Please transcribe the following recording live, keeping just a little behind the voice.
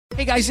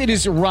Hey guys, it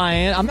is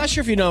Ryan. I'm not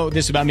sure if you know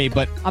this about me,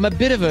 but I'm a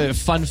bit of a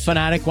fun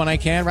fanatic when I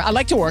can. I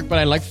like to work, but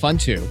I like fun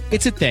too.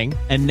 It's a thing.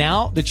 And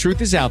now the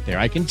truth is out there.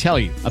 I can tell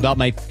you about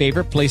my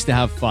favorite place to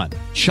have fun.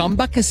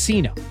 Chumba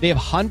Casino. They have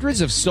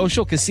hundreds of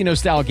social casino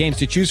style games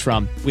to choose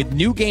from with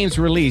new games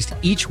released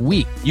each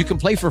week. You can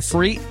play for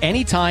free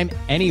anytime,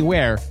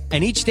 anywhere.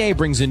 And each day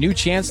brings a new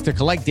chance to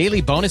collect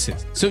daily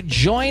bonuses. So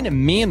join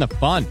me in the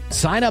fun.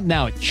 Sign up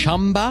now at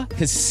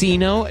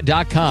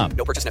ChumbaCasino.com.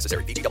 No purchase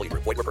necessary. VGW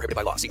Group. Void where prohibited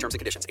by law. See terms and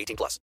conditions.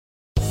 18+.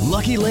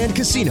 Lucky Land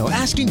Casino,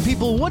 asking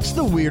people, what's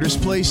the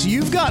weirdest place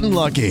you've gotten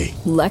lucky?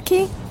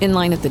 Lucky? In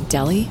line at the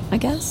deli, I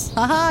guess?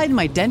 Aha, in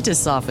my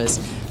dentist's office.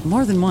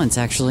 More than once,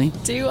 actually.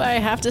 Do I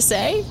have to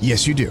say?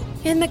 Yes, you do.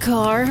 In the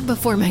car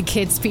before my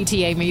kids'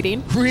 PTA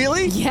meeting.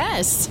 Really?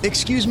 Yes.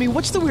 Excuse me,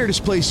 what's the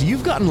weirdest place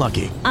you've gotten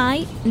lucky?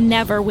 I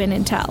never win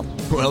and tell.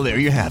 Well, there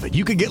you have it.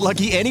 You can get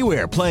lucky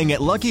anywhere, playing at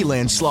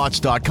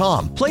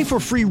LuckyLandSlots.com. Play for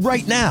free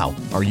right now.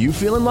 Are you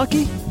feeling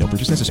lucky? No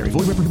purchase necessary.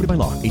 Void where prohibited by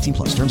law.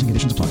 18+. Terms and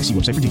conditions apply. See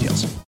website for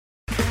details.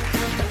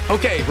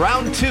 Okay,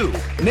 round two.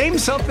 Name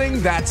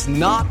something that's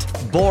not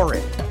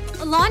boring.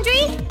 A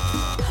laundry?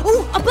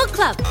 Ooh, a book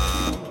club.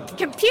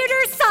 Computer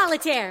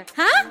solitaire,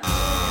 huh?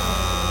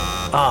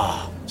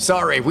 Ah,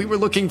 sorry, we were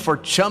looking for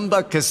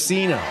Chumba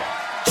Casino.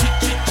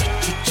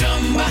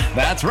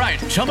 That's right,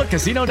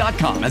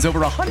 ChumbaCasino.com has over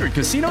 100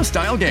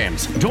 casino-style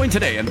games. Join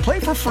today and play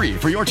for free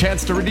for your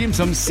chance to redeem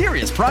some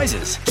serious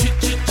prizes.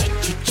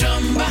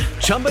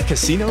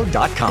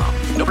 ChumbaCasino.com.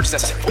 No purchase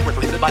necessary. Void where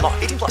prohibited by law.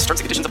 18+. Terms and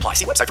conditions apply.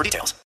 See website for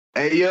details.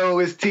 Hey, yo,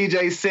 it's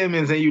TJ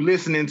Simmons, and you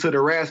listening to the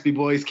Raspy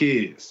Boys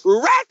Kids.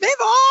 Raspy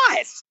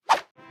Boys!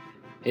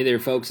 Hey there,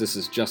 folks. This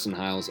is Justin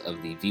Hiles of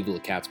the Viva La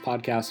Cats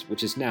podcast,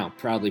 which is now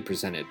proudly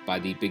presented by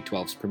the Big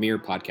 12's premier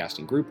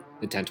podcasting group,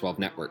 the 1012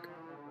 Network.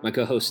 My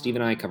co-host Steve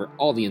and I cover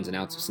all the ins and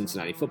outs of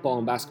Cincinnati football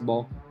and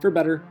basketball, for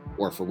better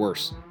or for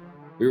worse.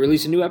 We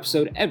release a new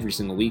episode every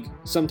single week,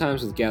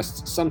 sometimes with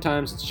guests,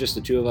 sometimes it's just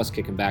the two of us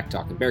kicking back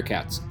talking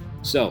Bearcats.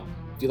 So,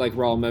 if you like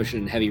raw emotion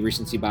and heavy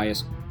recency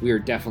bias, we are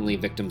definitely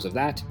victims of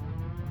that.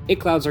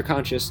 It clouds our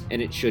conscience,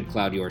 and it should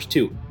cloud yours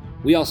too.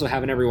 We also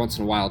have an every once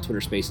in a while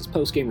Twitter Spaces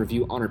post-game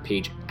review on our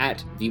page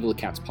at Viva La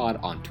Cats Pod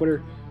on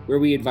Twitter, where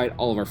we invite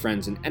all of our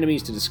friends and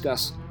enemies to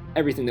discuss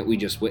everything that we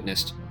just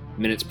witnessed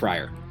minutes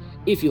prior.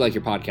 If you like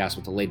your podcast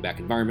with a laid-back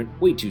environment,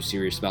 way too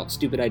serious about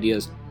stupid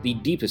ideas, the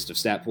deepest of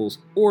stat pools,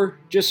 or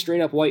just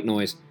straight-up white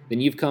noise,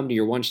 then you've come to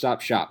your one-stop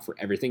shop for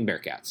everything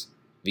Bearcats.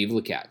 Viva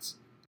La Cats.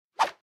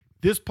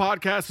 This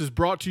podcast is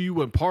brought to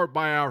you in part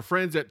by our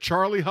friends at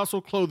Charlie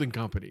Hustle Clothing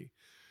Company.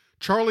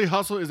 Charlie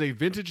Hustle is a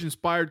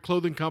vintage-inspired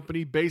clothing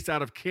company based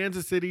out of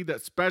Kansas City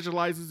that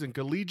specializes in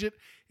collegiate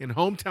and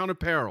hometown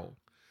apparel.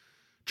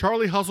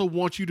 Charlie Hustle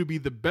wants you to be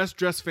the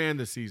best-dressed fan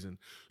this season,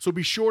 so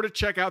be sure to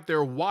check out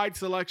their wide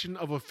selection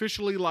of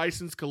officially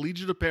licensed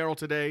collegiate apparel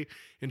today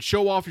and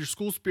show off your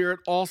school spirit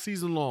all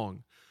season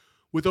long.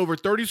 With over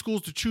 30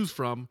 schools to choose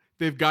from,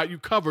 they've got you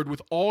covered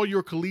with all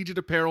your collegiate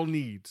apparel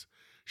needs.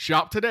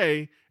 Shop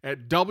today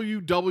at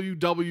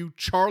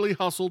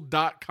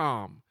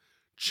www.charliehustle.com.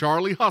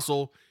 Charlie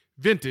Hustle,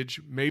 vintage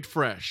made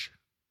fresh.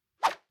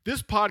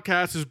 This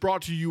podcast is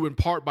brought to you in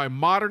part by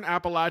Modern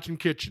Appalachian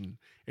Kitchen.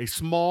 A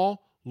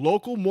small,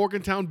 local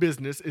Morgantown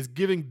business is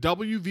giving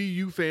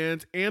WVU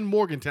fans and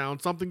Morgantown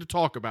something to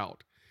talk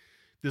about.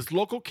 This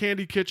local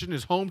candy kitchen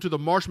is home to the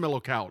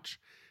Marshmallow Couch.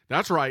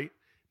 That's right.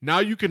 Now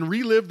you can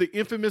relive the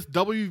infamous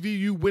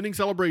WVU winning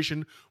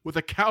celebration with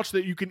a couch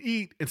that you can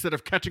eat instead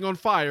of catching on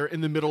fire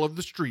in the middle of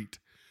the street.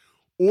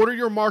 Order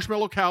your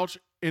Marshmallow Couch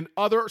and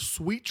other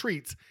sweet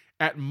treats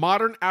at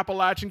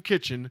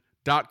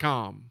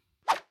modernappalachiankitchen.com.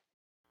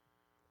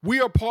 We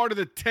are part of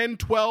the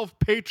 1012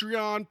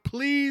 Patreon.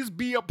 Please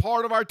be a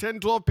part of our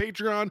 1012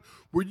 Patreon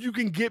where you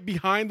can get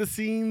behind the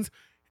scenes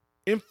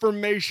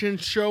information,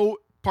 show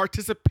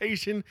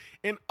participation,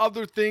 and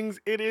other things.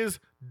 It is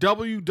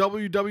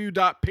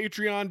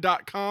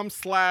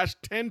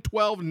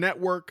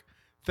www.patreon.com/1012network.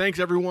 Thanks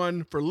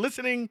everyone for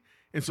listening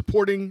and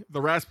supporting the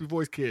Raspy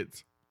Voice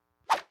Kids.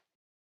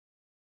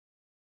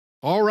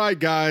 All right,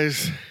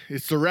 guys,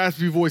 it's the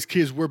Raspy Voice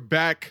Kids. We're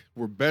back.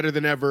 We're better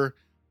than ever.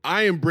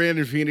 I am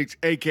Brandon Phoenix,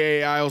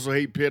 a.k.a. I Also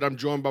Hate Pitt. I'm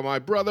joined by my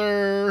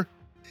brother,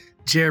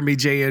 Jeremy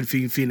J.N.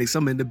 Phoenix.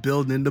 I'm in the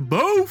building in the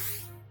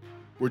booth.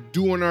 We're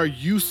doing our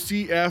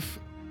UCF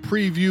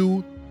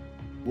preview.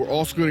 We're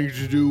also going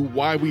to do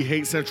Why We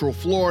Hate Central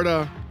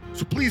Florida.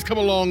 So please come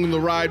along on the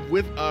ride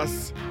with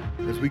us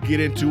as we get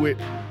into it,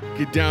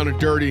 get down and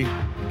dirty,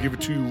 and give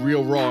it to you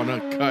real raw and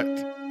uncut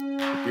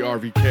with the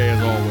RVK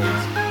as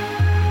always.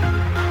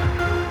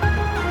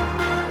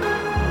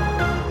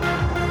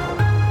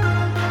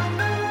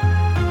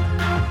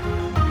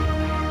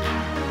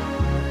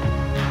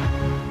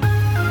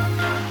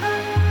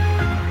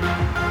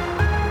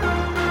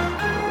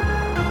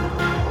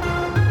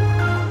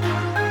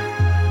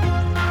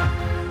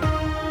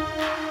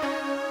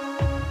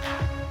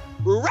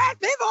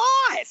 Raspy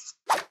Voice!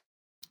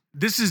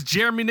 This is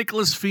Jeremy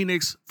Nicholas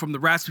Phoenix from the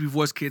Raspy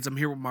Voice Kids. I'm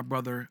here with my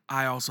brother,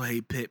 I Also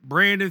Hate Pitt,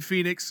 Brandon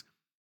Phoenix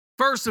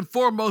First and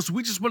foremost,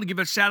 we just want to give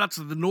a shout out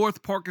to the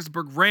North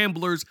Parkersburg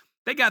Ramblers.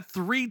 They got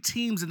 3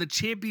 teams in the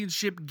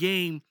championship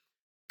game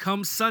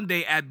come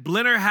Sunday at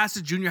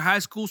Blennerhassett Junior High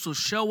School, so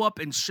show up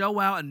and show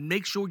out and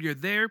make sure you're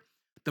there.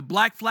 The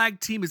Black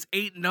Flag team is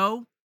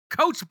 8-0,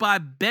 coached by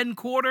Ben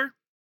Quarter.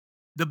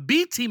 The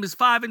B team is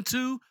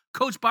 5-2,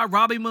 coached by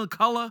Robbie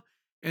McCullough.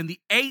 And the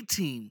A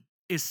team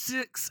is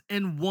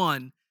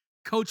 6-1,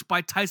 coached by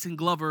Tyson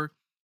Glover.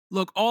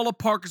 Look, all of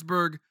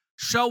Parkersburg,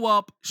 show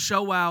up,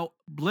 show out,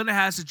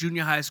 Blennerhassett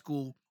Junior High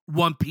School,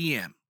 1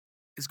 p.m.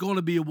 It's going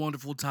to be a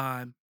wonderful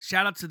time.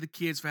 Shout out to the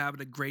kids for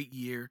having a great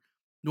year.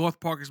 North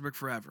Parkersburg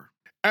forever.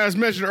 As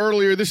mentioned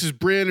earlier, this is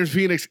Brandon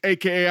Phoenix,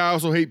 a.k.a. I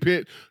Also Hate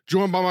Pitt,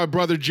 joined by my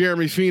brother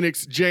Jeremy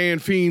Phoenix, J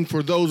and Fiend.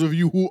 For those of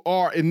you who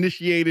are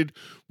initiated,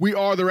 we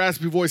are the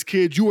Raspy Voice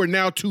Kids. You are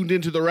now tuned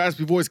into the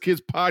Raspy Voice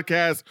Kids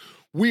podcast.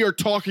 We are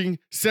talking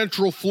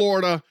Central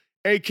Florida,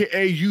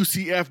 a.k.a.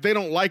 UCF. They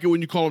don't like it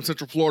when you call them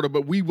Central Florida,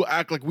 but we will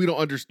act like we don't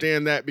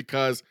understand that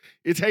because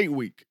it's hate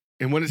week.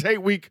 And when it's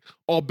hate week,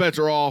 all bets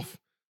are off.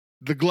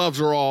 The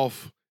gloves are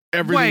off.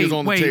 Everything is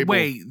on the table.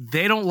 Wait.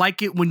 They don't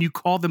like it when you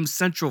call them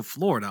Central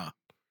Florida.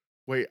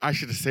 Wait, I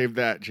should have saved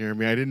that,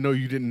 Jeremy. I didn't know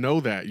you didn't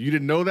know that. You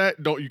didn't know that?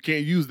 You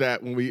can't use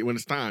that when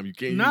it's time. You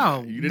can't use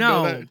that. You didn't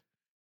know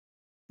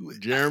that?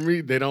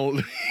 Jeremy, they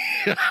don't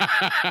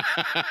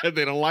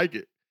they don't like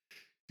it.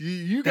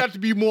 You got to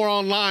be more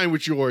online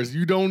with yours.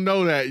 You don't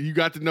know that. You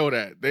got to know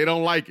that. They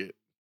don't like it.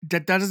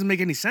 That doesn't make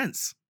any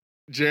sense.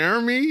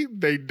 Jeremy,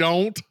 they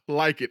don't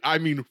like it. I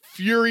mean,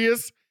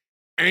 furious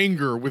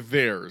anger with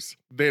theirs.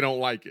 They don't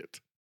like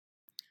it.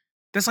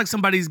 That's like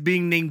somebody's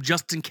being named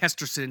Justin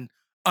Kesterson.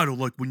 I don't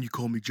like when you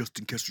call me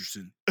Justin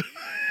Kesterson.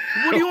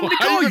 What do you want me to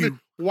call you?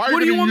 What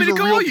do you want me to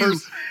call you?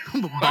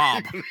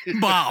 Bob.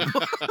 Bob.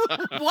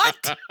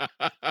 What?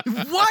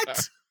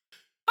 What?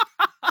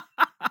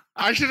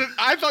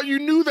 I thought you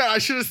knew that. I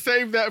should have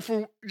saved that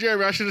for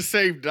Jeremy. I should have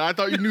saved it. I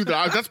thought you knew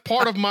that. That's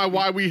part of my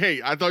why we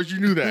hate. I thought you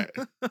knew that.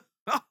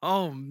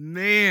 Oh,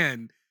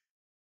 man.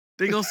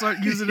 They're going to start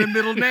using the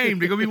middle name.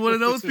 They're going to be one of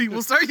those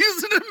people start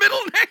using the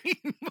middle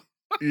name.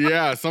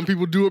 Yeah, some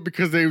people do it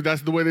because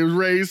that's the way they was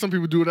raised. Some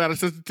people do it out of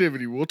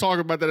sensitivity. We'll talk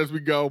about that as we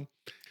go.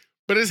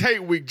 But it's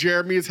hate week,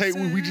 Jeremy. It's hate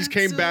week. We just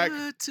came back.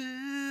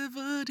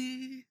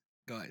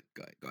 Go ahead.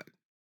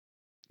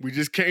 We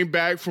just came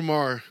back from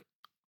our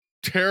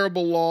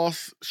terrible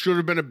loss. Should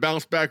have been a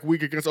bounce back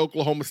week against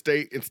Oklahoma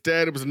State.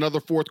 Instead, it was another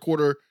fourth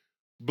quarter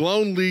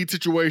blown lead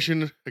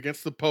situation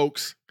against the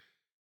Pokes.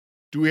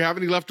 Do we have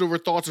any leftover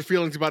thoughts or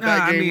feelings about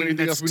that game?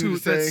 Anything else we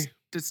need to say?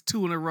 That's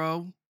 2 in a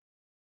row.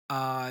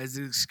 Is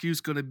the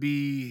excuse going to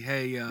be,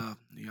 hey, I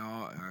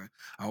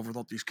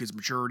overthought these kids'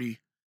 maturity?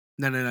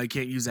 No, you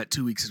can't use that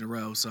 2 weeks in a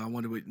row. So I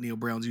wonder what Neil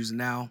Brown's using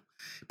now.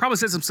 Probably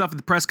said some stuff at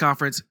the press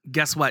conference.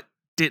 Guess what?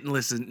 Didn't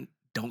listen.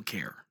 Don't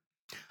care.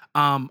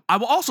 I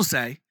will also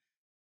say,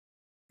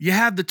 you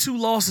have the 2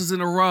 losses in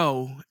a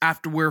row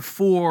after we're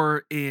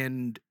 4-1.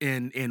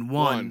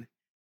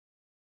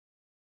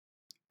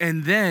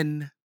 And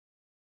then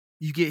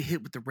you get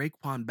hit with the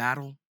Raekwon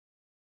battle,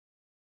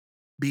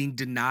 being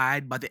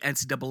denied by the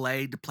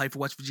NCAA to play for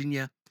West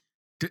Virginia.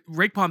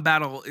 Raekwon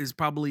battle is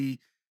probably,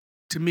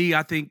 to me,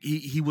 I think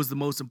he was the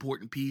most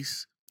important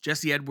piece.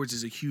 Jesse Edwards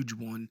is a huge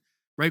one.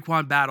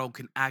 Raekwon battle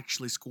can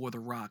actually score the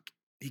rock.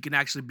 He can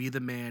actually be the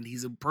man.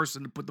 He's a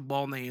person to put the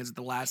ball in the hands at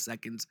the last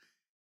seconds.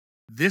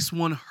 This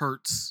one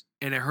hurts,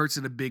 and it hurts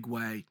in a big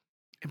way.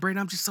 And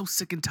Brandon, I'm just so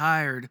sick and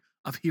tired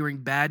of hearing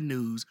bad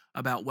news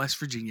about West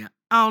Virginia.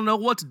 I don't know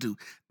what to do.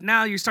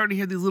 Now you're starting to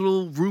hear these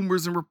little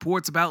rumors and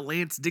reports about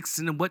Lance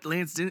Dixon and what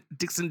Lance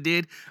Dixon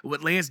did,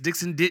 what Lance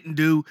Dixon didn't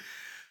do.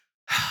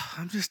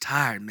 I'm just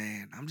tired,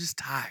 man. I'm just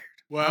tired.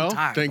 Well,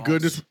 thank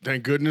goodness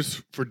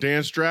for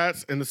Dan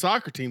Stratz and the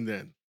soccer team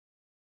then.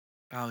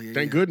 Oh, yeah.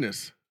 Thank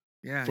goodness.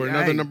 Yeah. For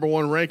another number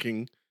 1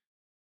 ranking.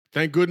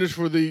 Thank goodness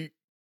for the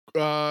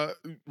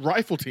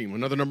rifle team,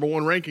 another number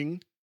 1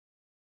 ranking.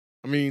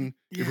 I mean,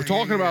 if we're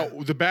talking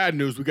about the bad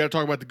news, we got to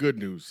talk about the good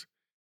news.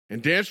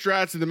 And Dan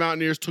Stratz and the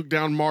Mountaineers took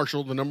down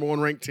Marshall, the number 1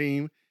 ranked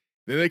team.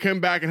 Then they came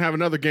back and have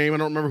another game. I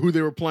don't remember who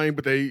they were playing,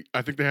 but I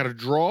think they had a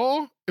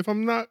draw, if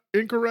I'm not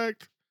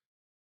incorrect.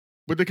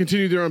 But they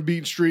continued their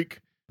unbeaten streak,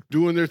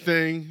 doing their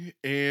thing,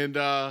 and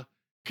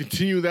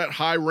continue that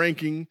high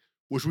ranking,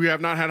 which we have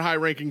not had high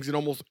rankings in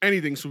almost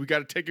anything, so we got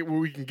to take it where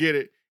we can get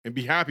it and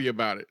be happy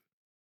about it.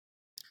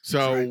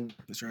 So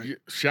That's right.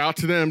 Shout out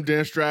to them,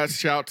 Dan Stratz.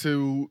 Shout out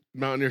to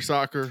Mountaineer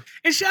Soccer.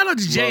 And shout out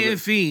to J and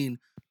Fiend,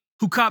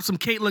 who copped some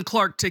Caitlin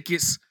Clark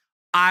tickets,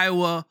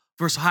 Iowa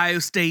versus Ohio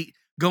State.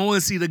 Go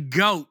and see the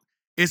GOAT.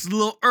 It's a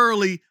little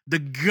early. The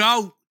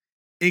GOAT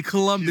in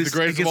Columbus. She's the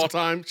greatest of all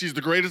time. She's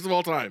the greatest of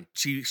all time.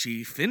 She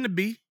finna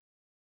be.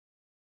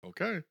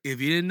 Okay.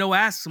 If you didn't know,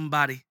 ask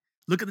somebody.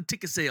 Look at the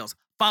ticket sales.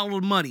 Follow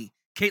the money.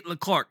 Caitlin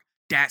Clark.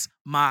 That's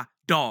my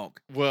dog.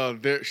 Well,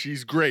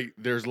 she's great.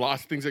 There's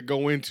lots of things that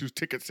go into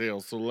ticket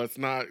sales, so let's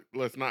not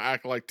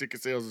act like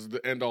ticket sales is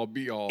the end all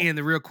be all. And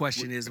the real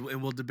question is,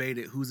 and we'll debate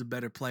it, who's a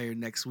better player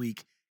next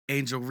week,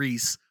 Angel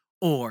Reese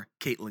or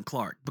Caitlin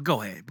Clark? But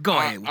go ahead. Go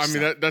ahead. I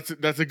mean,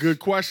 that's a good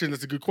question.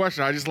 That's a good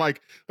question. I just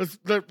like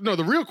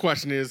the real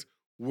question is,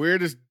 where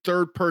does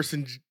third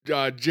person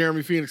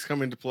Jeremy Phoenix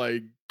come into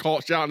play?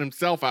 Shouting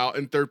himself out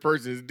in third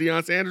person. Is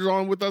Deion Sanders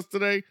on with us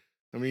today?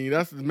 I mean,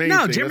 that's the main thing.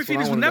 No, Jeremy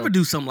Phoenix would never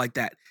do something like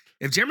that.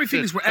 If Jeremy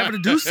Phoenix were ever to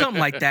do something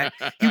like that,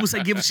 he would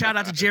say, give a shout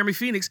out to Jeremy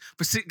Phoenix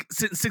for sitting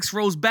 6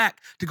 rows back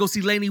to go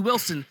see Lainey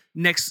Wilson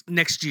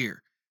next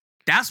year.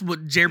 That's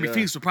what Jeremy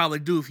Phoenix would probably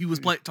do if he was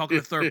talking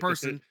to third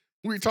person.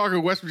 We're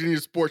talking West Virginia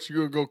sports.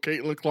 You're going to go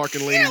Caitlin Clark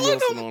and Lainey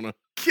Wilson on her.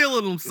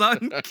 Killing them,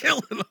 son.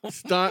 Killing them.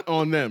 Stunt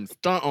on them.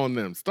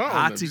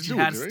 I'll teach you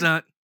how to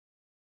stunt.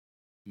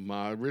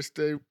 My wrist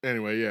day.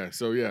 Anyway, yeah.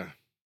 So, yeah.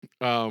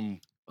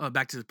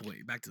 Back to the point.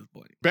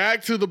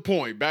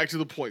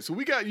 So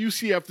we got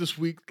UCF this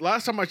week.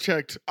 Last time I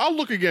checked, I'll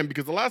look again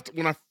because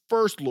when I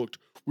first looked,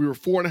 we were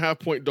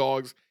 4.5-point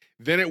dogs.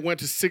 Then it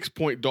went to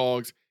 6-point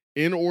dogs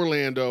in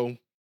Orlando.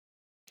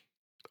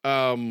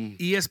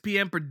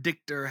 ESPN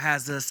predictor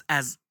has us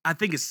as, I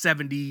think it's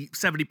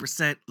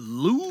 70%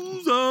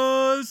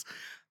 losers.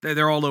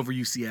 They're all over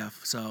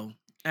UCF. So,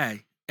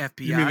 hey,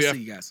 FPI, I see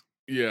you guys.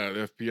 Yeah,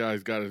 the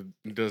FPI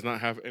does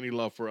not have any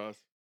love for us.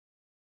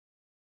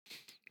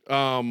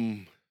 Let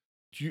me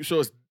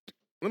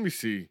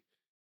see.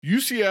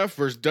 UCF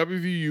versus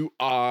WVU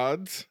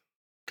odds,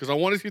 because I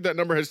want to see if that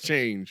number has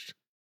changed.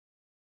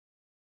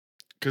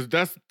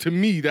 Because to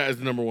me, that is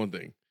the number one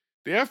thing.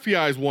 The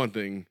FPI is one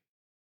thing.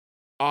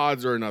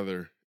 Odds are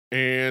another.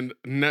 And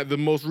the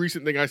most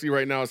recent thing I see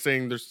right now is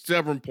saying there's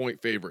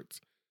 7-point favorites.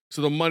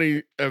 So the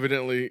money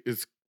evidently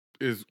is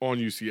on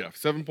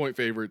UCF. 7-point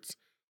favorites,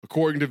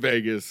 according to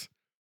Vegas.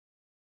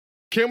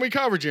 Can we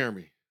cover,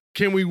 Jeremy?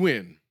 Can we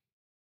win?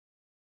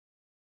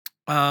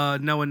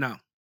 No and no.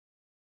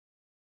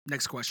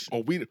 Next question.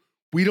 Oh,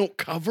 we don't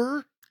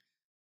cover?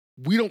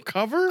 We don't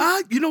cover?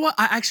 You know what?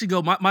 I actually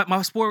go.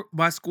 My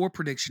score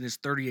prediction is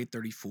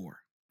 38-34.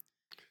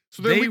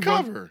 So then we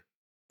cover.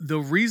 The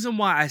reason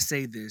why I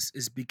say this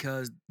is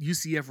because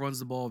UCF runs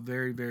the ball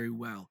very, very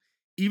well.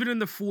 Even in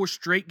the 4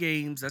 straight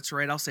games, that's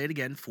right, I'll say it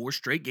again, 4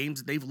 straight games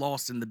that they've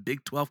lost in the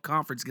Big 12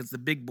 Conference against the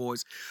big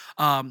boys.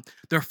 There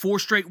are 4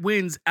 straight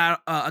wins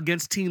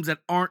against teams that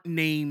aren't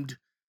named.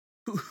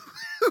 Who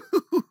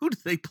do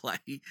they play?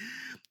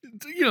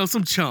 You know,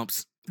 some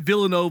chumps.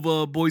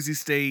 Villanova, Boise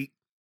State,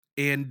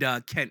 and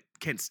Kent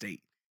State.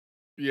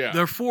 Yeah.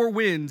 Their 4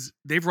 wins,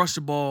 they've rushed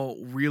the ball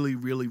really,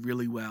 really,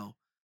 really well.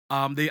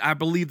 I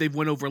believe they've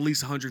went over at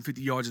least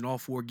 150 yards in all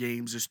 4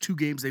 games. There's 2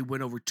 games they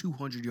went over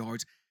 200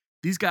 yards.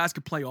 These guys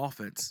can play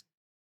offense.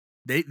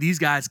 These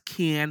guys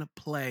can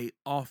play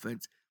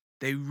offense.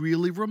 They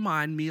really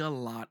remind me a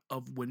lot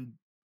of when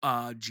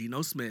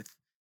Geno Smith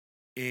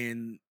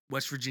in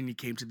West Virginia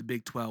came to the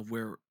Big 12,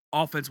 where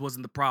offense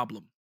wasn't the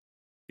problem.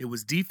 It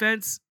was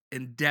defense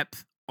and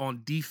depth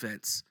on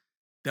defense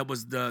that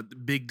was the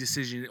big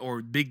decision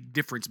or big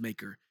difference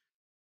maker.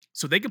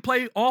 So they can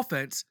play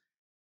offense.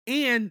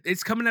 And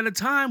it's coming at a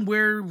time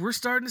where we're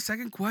starting to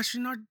second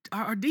question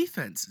our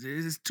defense.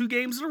 It's 2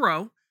 games in a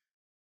row.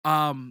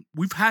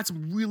 We've had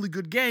some really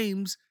good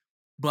games,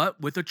 but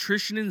with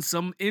attrition and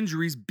some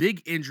injuries,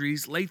 big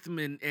injuries, Latham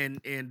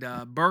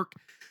and Burke,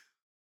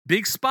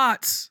 big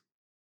spots.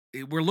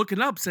 We're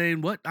looking up, saying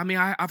what? I mean,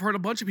 I've heard a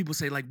bunch of people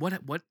say like,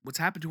 what's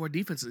happened to our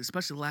defense,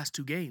 especially the last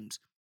 2 games,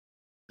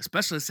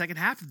 especially the second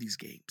half of these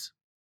games.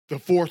 The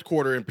fourth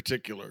quarter in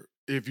particular.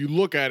 If you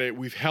look at it,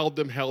 we've held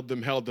them,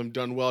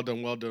 done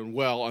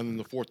well, and then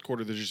the fourth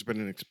quarter, there's just been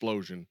an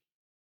explosion.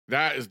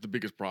 That is the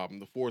biggest problem,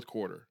 the fourth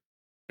quarter.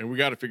 And we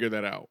got to figure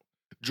that out.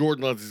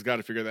 Jordan Leslie's got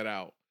to figure that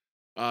out.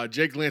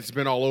 Jake Lance has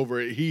been all over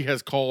it. He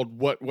has called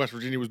what West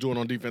Virginia was doing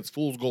on defense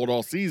fool's gold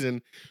all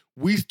season.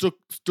 We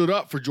stood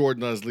up for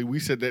Jordan Leslie. We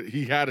said that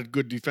he had a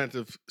good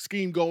defensive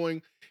scheme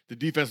going. The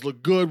defense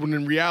looked good, when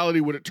in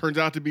reality, what it turns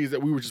out to be is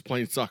that we were just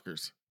playing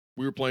suckers.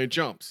 We were playing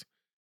chumps.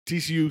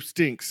 TCU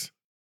stinks.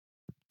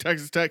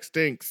 Texas Tech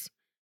stinks.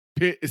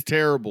 Pitt is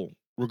terrible.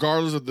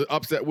 Regardless of the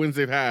upset wins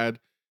they've had,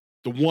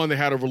 the one they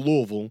had over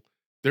Louisville,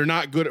 they're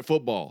not good at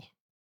football.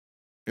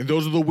 And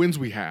those are the wins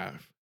we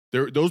have.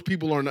 Those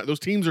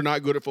teams are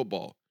not good at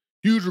football.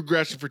 Huge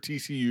regression for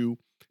TCU.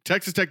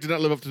 Texas Tech did not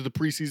live up to the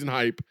preseason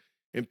hype,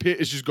 and Pitt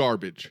is just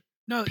garbage.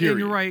 No, and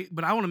you're right,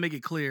 but I want to make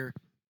it clear.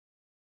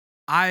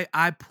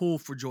 I pull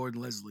for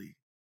Jordan Leslie.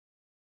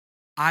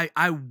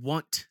 I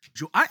want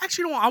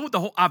the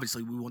whole,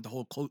 obviously we want the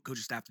whole coaching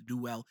staff to do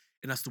well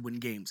and us to win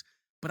games.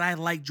 But I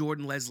like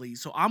Jordan Leslie,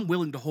 so I'm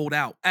willing to hold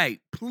out. Hey,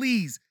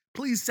 please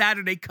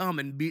Saturday come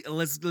and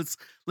let's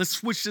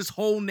switch this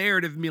whole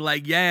narrative and be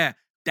like, yeah,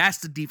 that's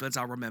the defense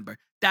I remember.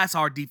 That's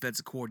our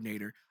defensive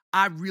coordinator.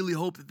 I really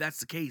hope that that's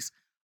the case.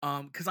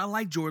 Because I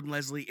like Jordan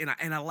Leslie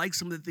and I like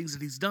some of the things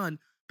that he's done.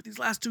 But these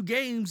last 2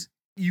 games,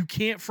 you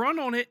can't front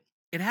on it.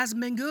 It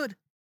hasn't been good.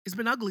 It's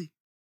been ugly.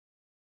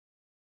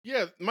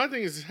 Yeah, my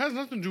thing is, it has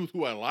nothing to do with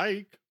who I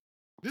like.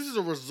 This is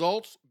a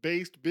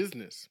results-based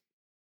business.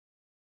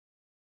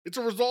 It's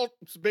a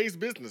results-based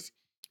business.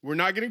 We're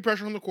not getting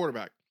pressure on the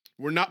quarterback.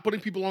 We're not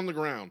putting people on the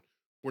ground.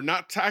 We're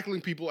not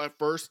tackling people at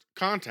first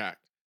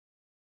contact.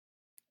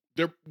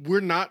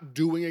 we're not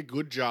doing a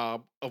good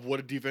job of what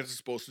a defense is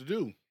supposed to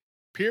do,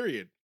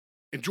 period.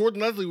 And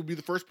Jordan Leslie would be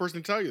the first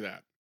person to tell you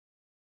that.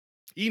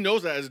 He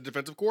knows that as a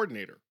defensive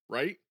coordinator,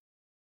 right?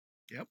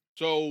 Yep.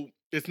 So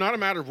it's not a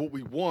matter of what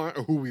we want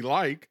or who we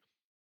like.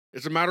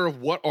 It's a matter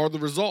of what are the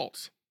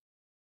results.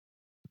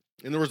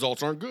 And the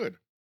results aren't good,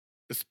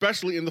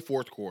 especially in the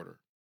fourth quarter.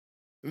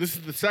 And this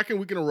is the second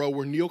week in a row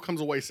where Neil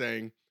comes away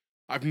saying,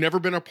 I've never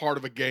been a part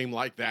of a game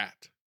like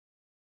that.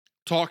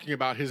 Talking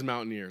about his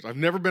Mountaineers. I've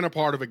never been a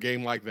part of a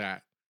game like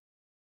that.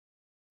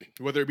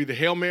 Whether it be the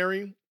Hail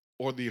Mary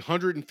or the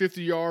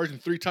 150 yards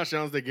and 3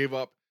 touchdowns they gave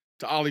up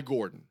to Ollie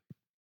Gordon.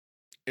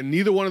 And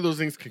neither one of those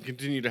things can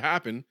continue to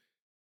happen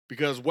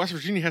because West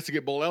Virginia has to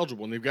get bowl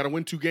eligible, and they've got to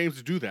win 2 games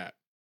to do that.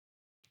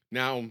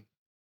 Now,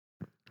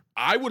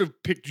 I would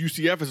have picked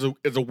UCF as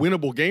a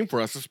winnable game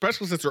for us,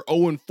 especially since they're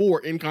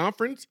 0-4 in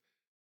conference.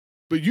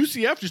 But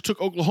UCF just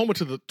took Oklahoma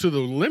to the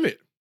limit.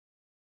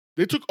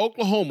 They took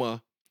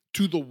Oklahoma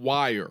to the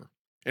wire.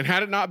 And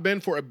had it not been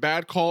for a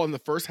bad call in the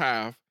first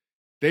half,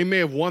 they may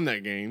have won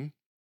that game.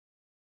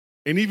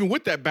 And even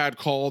with that bad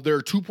call, their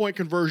 2-point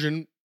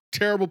conversion,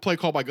 terrible play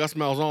call by Gus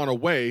Malzahn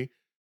away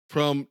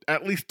from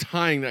at least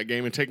tying that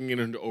game and taking it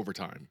into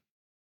overtime.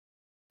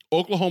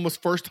 Oklahoma's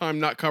first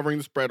time not covering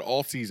the spread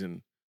all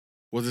season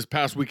was this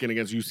past weekend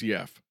against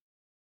UCF.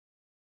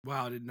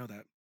 Wow, I didn't know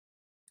that.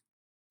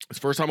 It's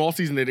the first time all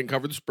season they didn't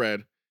cover the spread.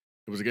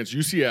 It was against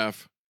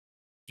UCF.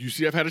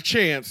 UCF had a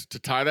chance to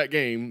tie that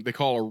game. They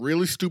call a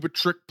really stupid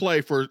trick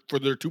play for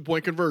their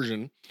 2-point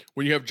conversion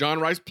when you have John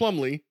Rice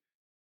Plumlee.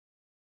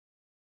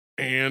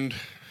 And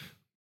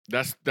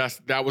that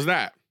was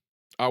that.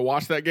 I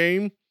watched that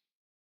game.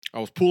 I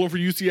was pulling for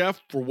UCF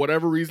for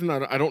whatever reason.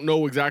 I don't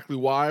know exactly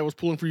why I was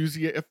pulling for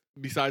UCF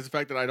besides the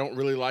fact that I don't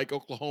really like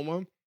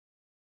Oklahoma.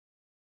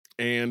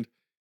 And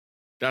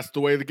that's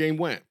the way the game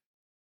went.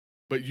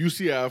 But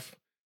UCF,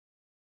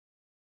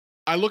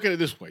 I look at it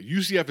this way.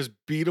 UCF is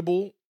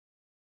beatable,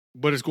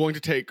 but it's going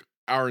to take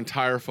our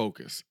entire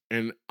focus.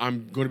 And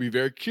I'm going to be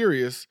very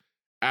curious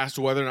as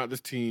to whether or not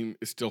this team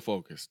is still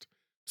focused.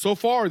 So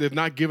far, they've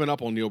not given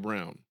up on Neil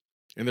Brown,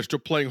 and they're still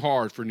playing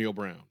hard for Neil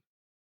Brown.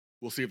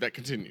 We'll see if that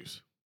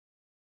continues.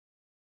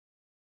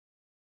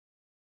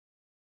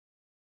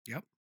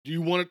 Yep. Do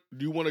you want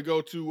to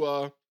go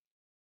to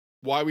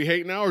why we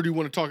hate now, or do you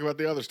want to talk about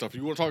the other stuff? Do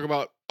you want to talk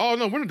about? Oh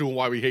no, we're not doing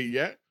why we hate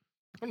yet.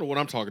 I don't know what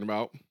I'm talking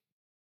about.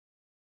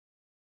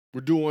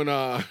 We're doing.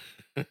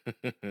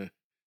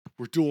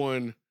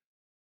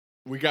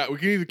 We can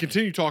either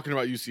continue talking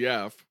about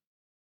UCF,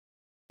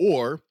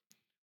 or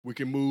we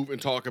can move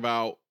and talk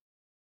about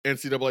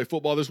NCAA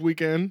football this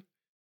weekend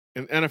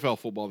and NFL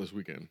football this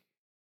weekend.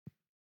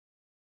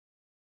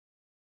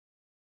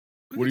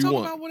 What do you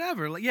want? About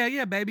whatever. Like,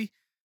 yeah, baby.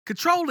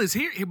 Control is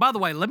here. By the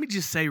way, let me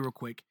just say real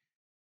quick.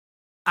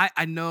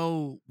 I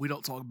know we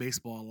don't talk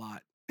baseball a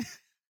lot.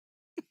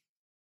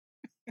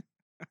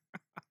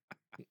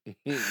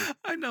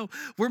 I know.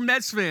 We're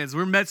Mets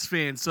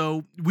fans.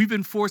 So we've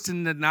been forced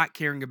into not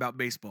caring about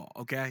baseball,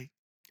 okay?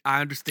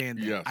 I understand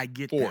that. Yes, I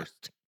get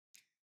forced. that.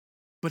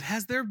 But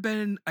has there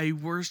been a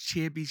worse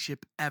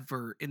championship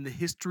ever in the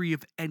history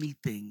of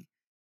anything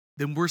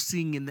than we're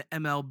seeing in the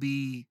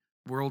MLB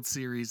World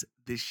Series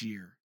this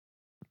year?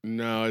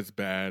 No, it's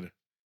bad.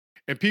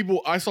 And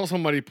I saw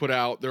somebody put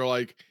out, they're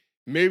like,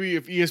 maybe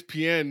if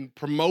ESPN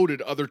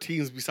promoted other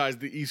teams besides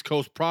the East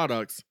Coast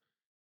products,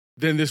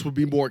 then this would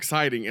be more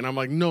exciting. And I'm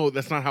like, no,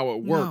 that's not how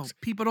it works. No,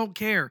 people don't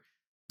care.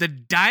 The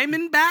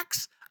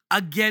Diamondbacks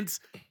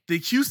against the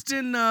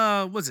Houston,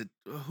 was it?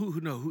 Who?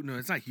 No,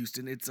 it's not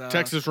Houston. It's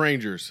Texas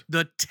Rangers.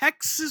 The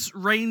Texas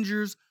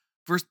Rangers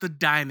versus the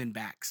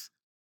Diamondbacks.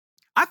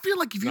 I feel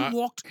like if you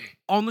walked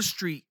on the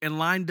street and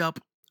lined up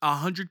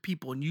 100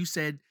 people and you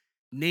said,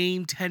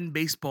 name 10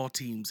 baseball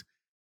teams,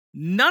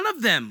 none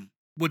of them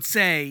would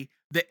say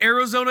the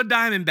Arizona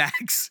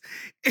Diamondbacks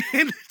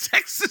and the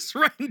Texas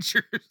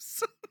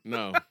Rangers.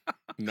 No.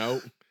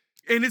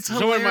 And it's hilarious.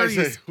 Someone might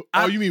say,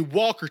 oh, you mean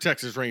Walker,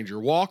 Texas Ranger?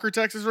 Walker,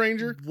 Texas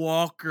Ranger?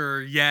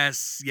 Walker,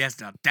 yes.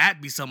 Now,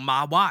 that'd be something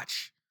I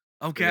watch.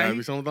 Okay? That'd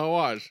be something I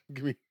watch.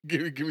 Give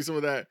me some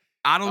of that.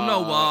 I don't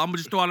know. I'm going to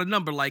just throw out a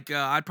number. Like,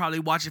 I'd probably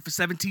watch it for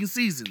 17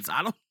 seasons.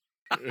 I don't...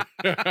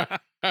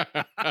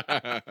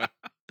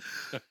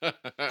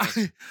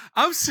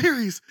 I'm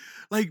serious.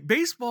 Like,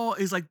 baseball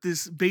is like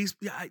this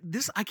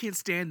I can't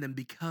stand them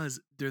because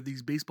they're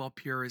these baseball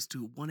purists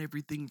who want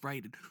everything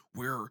right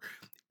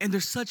and they're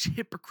such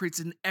hypocrites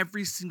in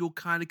every single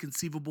kind of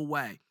conceivable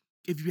way.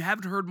 If you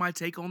haven't heard my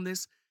take on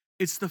this,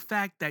 it's the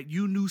fact that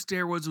you knew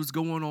steroids was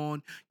going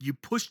on, you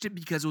pushed it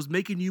because it was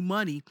making you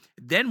money.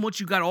 Then once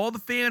you got all the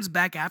fans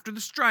back after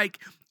the strike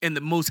and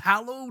the most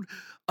hallowed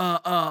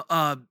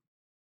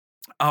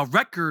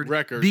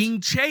record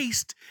being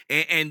chased,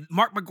 and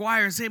Mark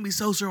McGwire and Sammy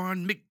Sosa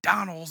on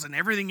McDonald's and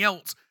everything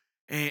else,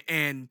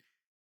 and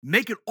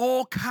making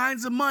all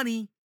kinds of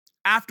money.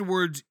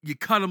 Afterwards, you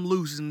cut them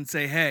loose and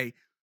say, hey,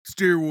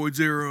 steroids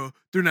era,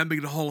 they're not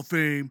making the Hall of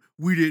Fame.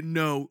 We didn't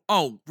know.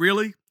 Oh,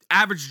 really?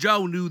 Average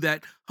Joe knew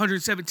that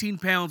 117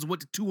 pounds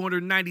went to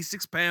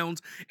 296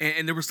 pounds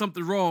and there was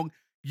something wrong.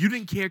 You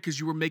didn't care because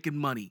you were making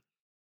money.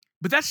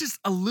 But that's just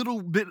the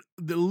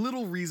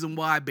little reason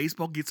why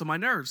baseball gets on my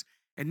nerves.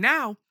 And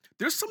now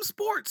there's some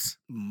sports,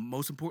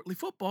 most importantly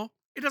football.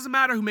 It doesn't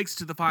matter who makes it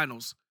to the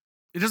finals.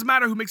 It doesn't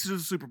matter who makes it to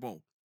the Super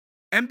Bowl.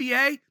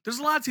 NBA, there's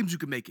a lot of teams who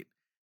can make it.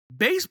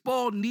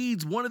 Baseball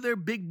needs one of their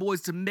big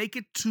boys to make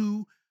it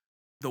to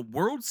the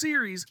World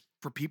Series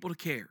for people to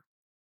care.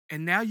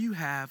 And now you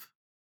have,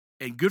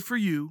 and good for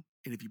you,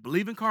 and if you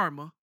believe in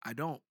karma, I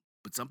don't,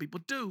 but some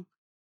people do,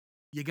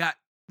 you got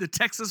the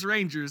Texas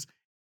Rangers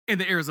and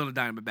the Arizona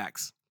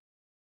Diamondbacks.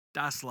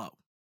 Die slow.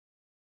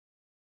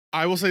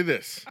 I will say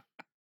this.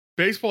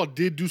 Baseball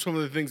did do some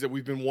of the things that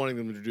we've been wanting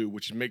them to do,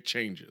 which is make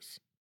changes.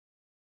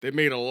 They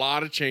made a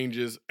lot of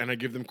changes, and I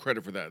give them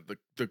credit for that.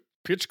 The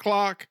pitch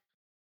clock,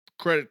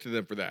 credit to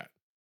them for that.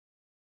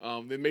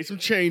 They made some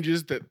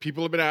changes that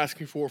people have been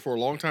asking for a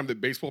long time that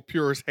baseball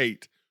purists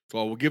hate. So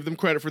I will give them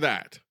credit for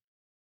that.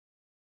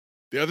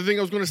 The other thing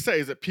I was going to say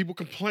is that people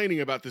complaining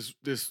about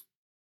this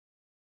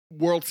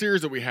World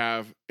Series that we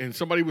have, and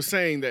somebody was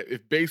saying that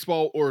if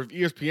baseball or if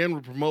ESPN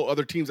would promote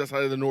other teams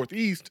outside of the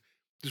Northeast,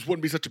 this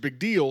wouldn't be such a big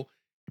deal.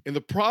 And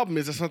the problem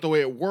is that's not the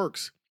way it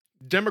works.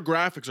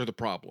 Demographics are the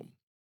problem.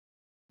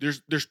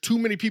 There's too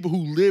many people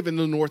who live in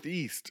the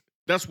Northeast.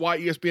 That's why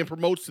ESPN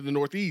promotes to the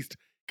Northeast,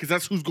 because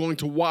that's who's going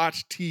to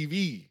watch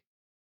TV.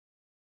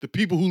 The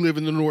people who live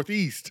in the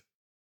Northeast.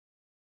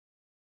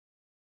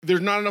 There's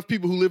not enough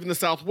people who live in the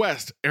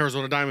Southwest,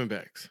 Arizona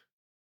Diamondbacks,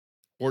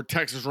 or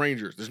Texas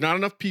Rangers. There's not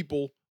enough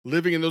people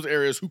living in those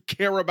areas who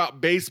care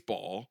about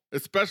baseball,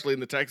 especially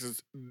in the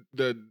Texas,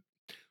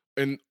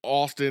 in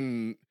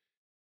Austin,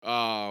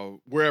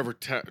 wherever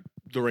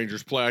the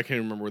Rangers play. I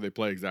can't remember where they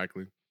play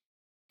exactly.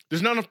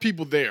 There's not enough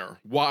people there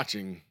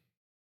watching,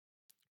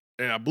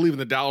 and I believe in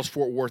the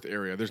Dallas-Fort Worth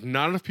area, there's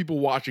not enough people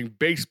watching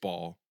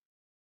baseball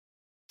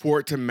for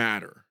it to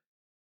matter.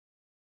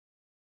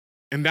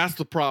 And that's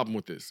the problem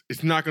with this.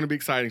 It's not going to be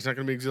exciting. It's not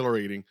going to be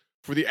exhilarating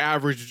for the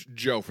average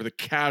Joe, for the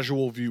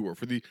casual viewer,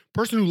 for the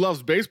person who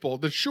loves baseball.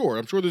 Then sure,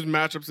 I'm sure there's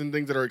matchups and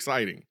things that are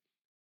exciting.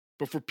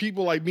 But for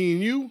people like me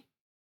and you,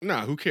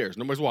 nah, who cares?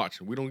 Nobody's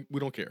watching. We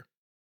don't care.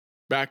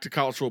 Back to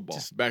college football.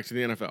 Back to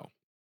the NFL.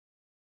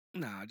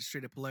 Nah, just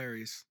straight up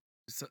hilarious.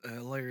 It's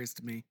hilarious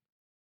to me.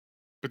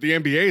 But the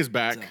NBA is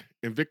back,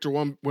 and Victor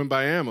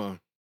Wembanyama,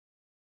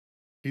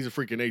 he's a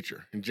freak of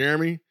nature. And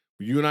Jeremy,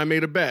 you and I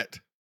made a bet,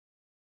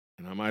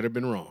 and I might have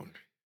been wrong.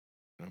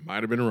 I'm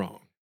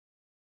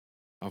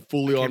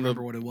fully on the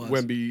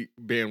Wemby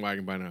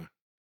bandwagon by now.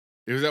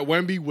 It was that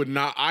Wemby would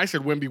not. I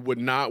said Wemby would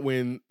not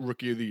win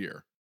Rookie of the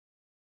Year.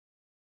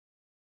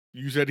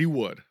 You said he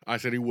would. I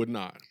said he would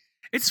not.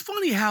 It's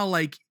funny how,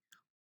 like,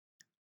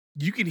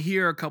 you can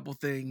hear a couple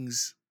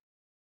things,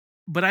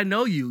 but I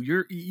know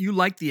you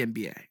like the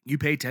NBA. You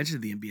pay attention to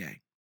the NBA.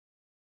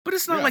 But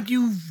it's not like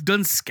you've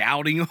done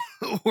scouting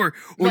or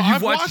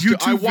you've watched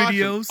YouTube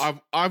videos.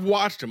 I've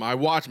watched him. I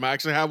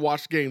actually have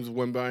watched games of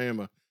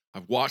Wembanyama.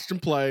 I've watched him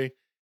play,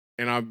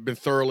 and I've been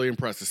thoroughly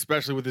impressed,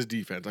 especially with his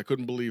defense. I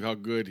couldn't believe how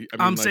good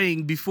I'm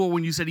saying before,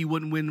 when you said he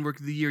wouldn't win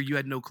Rookie of the Year, you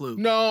had no clue.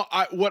 No,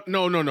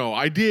 No.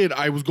 I did.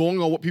 I was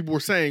going on what people were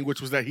saying, which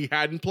was that he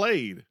hadn't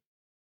played.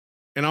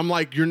 And I'm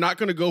like, you're not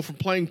going to go from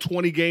playing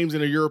 20 games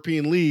in a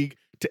European league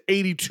to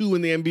 82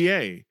 in the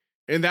NBA.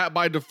 And that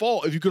by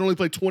default, if you can only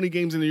play 20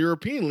 games in the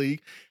European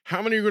League,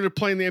 how many are going to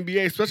play in the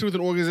NBA, especially with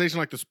an organization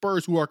like the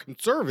Spurs, who are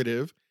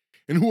conservative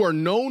and who are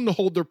known to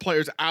hold their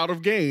players out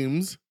of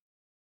games?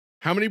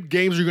 How many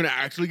games are you going to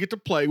actually get to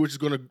play, which is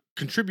going to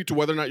contribute to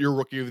whether or not you're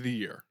Rookie of the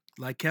Year?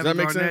 Like Kevin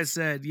Garnett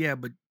said, yeah,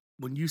 but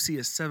when you see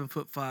a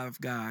 7'5"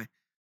 guy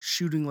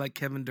shooting like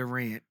Kevin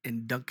Durant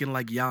and dunking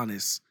like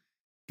Giannis,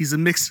 he's a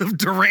mix of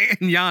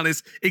Durant and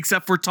Giannis,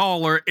 except for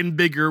taller and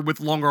bigger with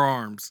longer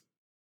arms.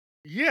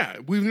 Yeah,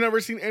 we've never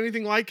seen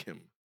anything like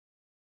him.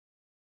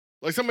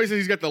 Like somebody says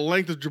he's got the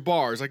length of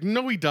Jabbar. It's like,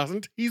 no, he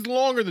doesn't. He's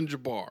longer than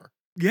Jabbar.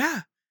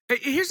 Yeah.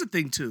 Here's the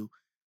thing, too.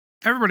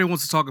 Everybody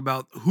wants to talk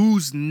about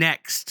who's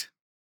next.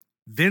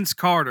 Vince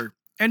Carter.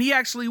 And he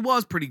actually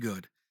was pretty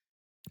good.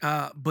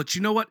 But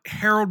you know what?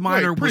 Harold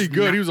Miner was pretty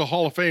good. He was a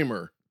Hall of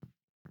Famer.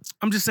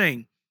 I'm just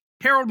saying,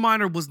 Harold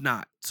Miner was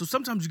not. So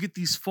sometimes you get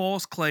these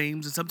false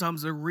claims, and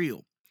sometimes they're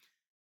real.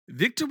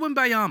 Victor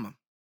Wembanyama,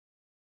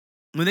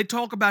 when they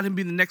talk about him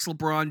being the next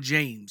LeBron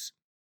James,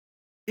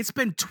 it's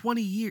been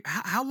 20 years.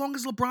 How long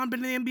has LeBron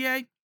been in the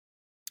NBA?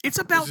 It's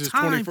about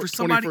time for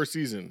somebody. 21st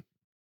season.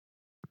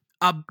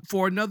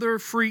 For another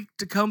freak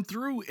to come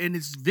through, and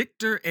it's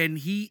Victor, and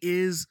he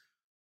is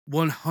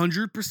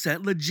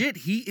 100% legit.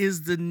 He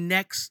is the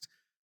next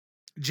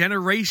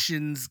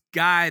generation's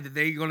guy that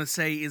they're going to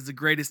say is the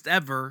greatest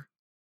ever.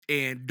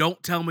 And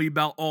don't tell me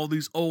about all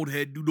these old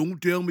heads. Don't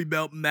tell me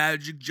about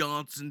Magic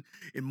Johnson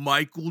and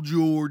Michael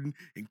Jordan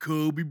and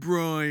Kobe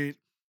Bryant.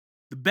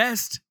 The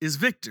best is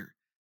Victor.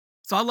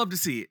 So I love to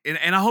see it.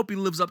 And I hope he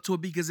lives up to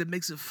it, because it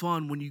makes it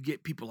fun when you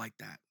get people like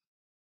that.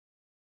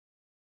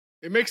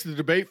 It makes the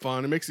debate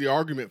fun. It makes the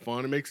argument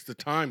fun. It makes the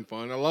time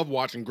fun. I love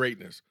watching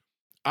greatness.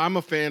 I'm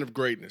a fan of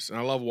greatness, and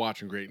I love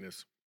watching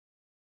greatness.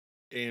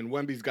 And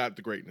Wemby's got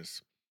the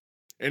greatness.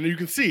 And you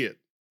can see it.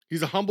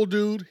 He's a humble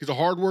dude. He's a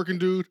hardworking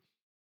dude.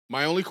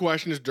 My only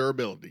question is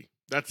durability.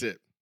 That's it.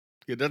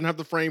 He doesn't have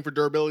the frame for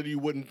durability you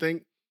wouldn't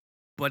think.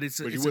 But you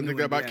wouldn't think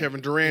that about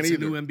Kevin Durant either.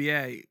 It's a new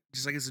NBA,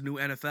 just like it's a new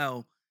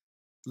NFL.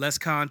 Less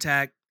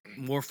contact,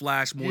 more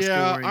flash, more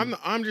scoring. Yeah,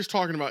 I'm just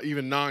talking about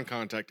even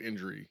non-contact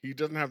injury. He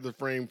doesn't have the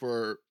frame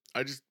for.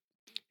 He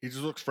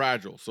just looks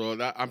fragile. So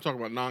that I'm talking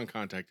about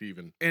non-contact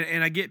even.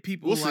 And I get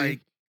people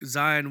like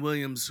Zion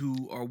Williams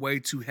who are way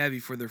too heavy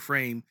for their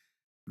frame.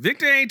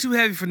 Victor ain't too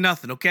heavy for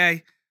nothing,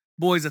 okay?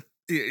 Boy's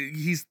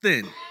he's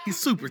thin. He's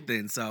super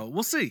thin, so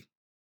we'll see.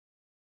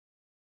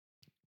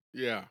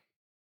 Yeah.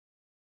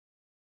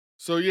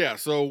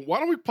 So why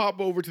don't we pop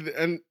over to the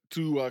end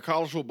to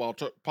college football,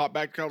 pop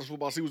back to college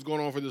football, see what's going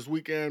on for this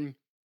weekend.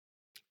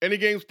 Any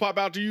games pop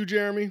out to you,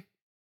 Jeremy?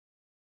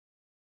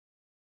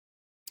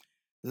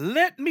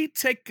 Let me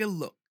take a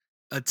look.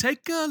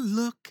 Take a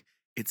look.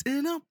 It's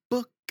in a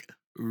book.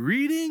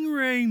 Reading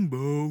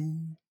Rainbow.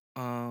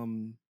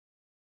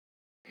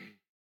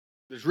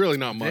 There's really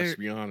not much, to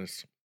be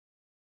honest.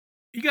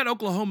 You got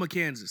Oklahoma,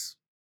 Kansas.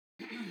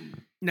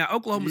 Now,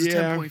 Oklahoma's a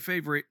 10-point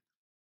favorite,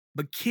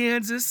 but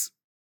Kansas,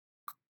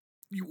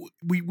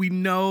 we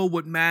know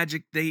what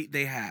magic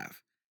they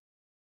have.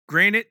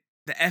 Granted,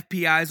 the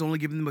FPI is only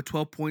giving them a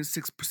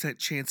 12.6%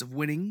 chance of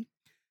winning.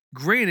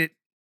 Granted,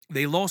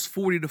 they lost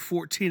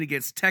 40-14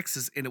 against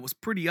Texas, and it was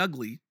pretty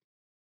ugly.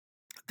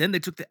 Then they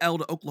took the L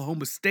to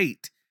Oklahoma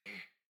State.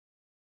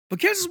 But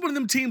Kansas is one of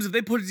them teams, if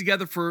they put it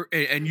together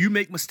and you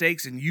make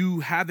mistakes and you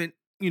haven't,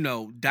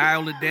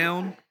 dialed it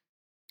down,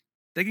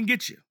 they can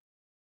get you.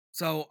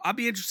 So I'll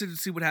be interested to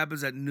see what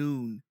happens at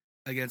noon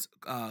against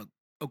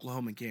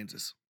Oklahoma and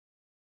Kansas.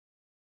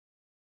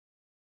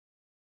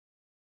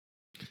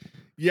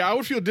 Yeah, I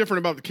would feel different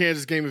about the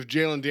Kansas game if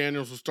Jalen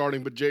Daniels was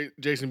starting, but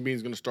Jason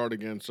Bean's going to start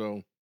again.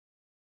 So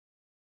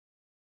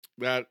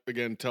that,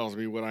 again, tells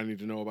me what I need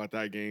to know about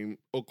that game.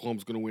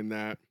 Oklahoma's going to win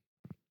that.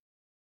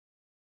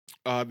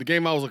 The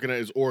game I was looking at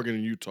is Oregon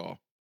and Utah.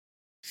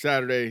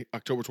 Saturday,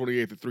 October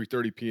 28th at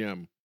 3:30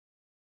 p.m.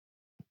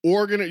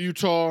 Oregon at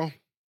Utah.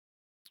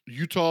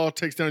 Utah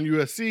takes down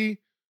USC.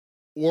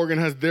 Oregon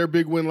has their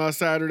big win last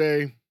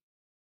Saturday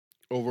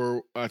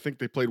over, I think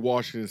they played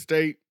Washington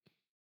State.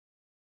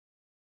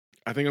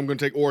 I think I'm going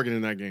to take Oregon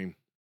in that game.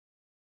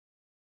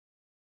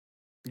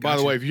 Gotcha. By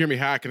the way, if you hear me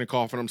hacking and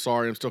coughing, I'm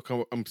sorry.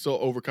 I'm still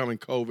overcoming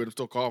COVID. I'm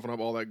still coughing up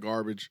all that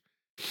garbage.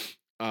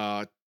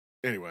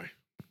 Anyway,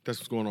 that's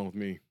what's going on with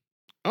me.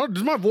 Oh,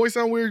 does my voice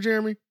sound weird,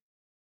 Jeremy?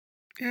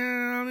 Yeah,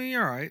 I mean,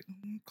 you're all right.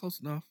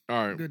 Close enough.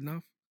 All right. Good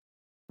enough.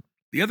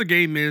 The other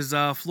game is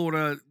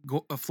Florida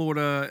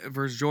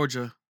versus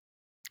Georgia.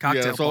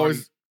 Cocktail party.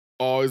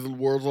 Always the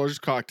world's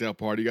largest cocktail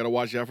party. You got to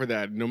watch out for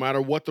that. No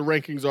matter what the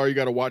rankings are, you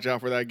got to watch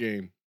out for that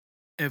game.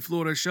 And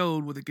Florida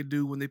showed what they could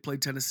do when they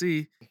played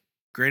Tennessee.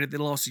 Granted, they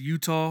lost to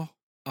Utah,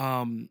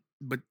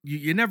 but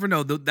you never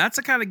know. That's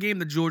the kind of game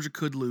that Georgia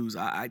could lose.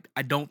 I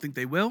don't think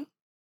they will.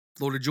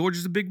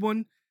 Florida-Georgia's a big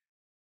one.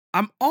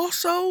 I'm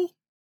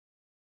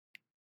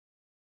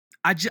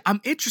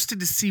interested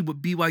to see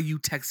what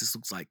BYU-Texas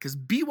looks like because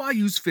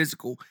BYU's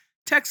physical.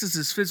 Texas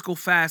is physical,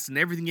 fast, and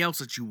everything else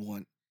that you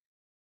want.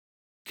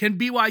 Can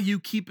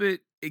BYU keep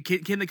it?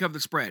 Can they cover the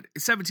spread?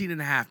 It's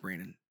 17.5,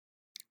 Brandon.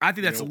 I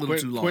think that's a little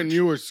too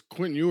large.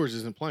 Quentin Ewers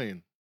isn't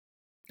playing.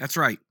 That's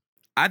right.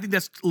 I think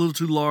that's a little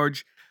too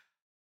large.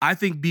 I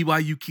think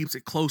BYU keeps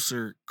it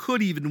closer,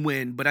 could even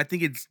win, but I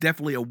think it's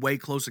definitely a way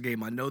closer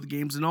game. I know the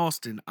game's in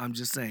Austin. I'm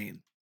just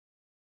saying.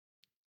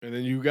 And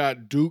then you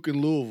got Duke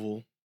and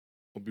Louisville.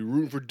 I'll be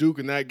rooting for Duke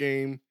in that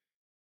game,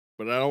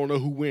 but I don't know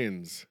who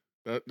wins.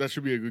 That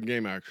should be a good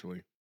game,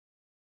 actually.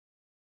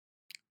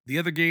 The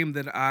other game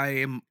that I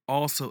am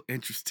also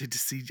interested to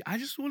see, I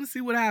just want to see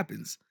what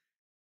happens,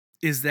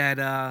 is that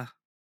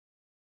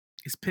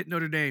is Pitt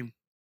Notre Dame.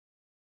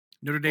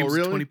 Notre Dame's a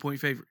 20-point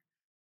favorite.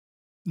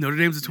 Notre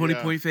Dame's a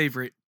 20-point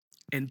favorite,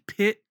 and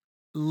Pitt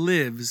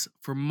lives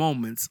for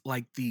moments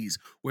like these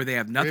where they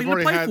have nothing to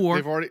play for.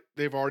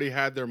 They've already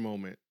had their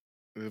moment.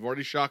 They've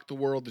already shocked the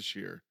world this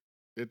year.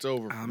 It's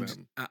over for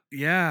them.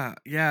 Yeah,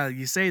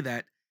 you say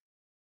that.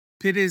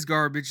 Pitt is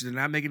garbage. They're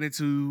not making it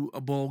to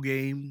a bowl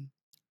game,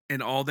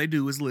 and all they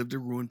do is live to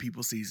ruin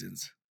people's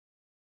seasons.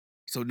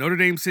 So Notre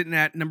Dame sitting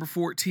at number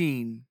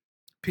 14.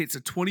 Pitt's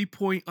a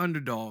 20-point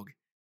underdog.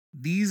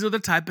 These are the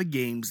type of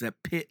games that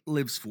Pitt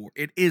lives for.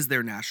 It is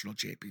their national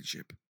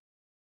championship.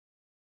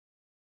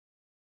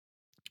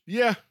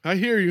 Yeah, I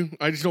hear you.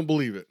 I just don't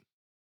believe it.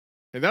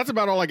 And that's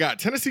about all I got.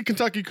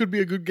 Tennessee-Kentucky could be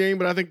a good game,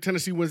 but I think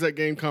Tennessee wins that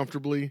game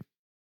comfortably.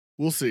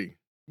 We'll see.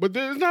 But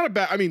there's not a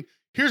bad... I mean,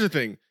 here's the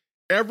thing.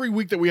 Every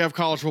week that we have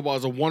college football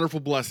is a wonderful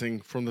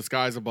blessing from the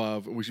skies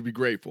above, and we should be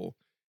grateful.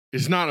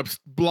 It's not a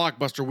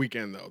blockbuster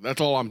weekend, though. That's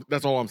all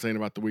I'm saying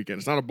about the weekend.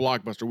 It's not a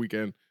blockbuster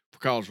weekend for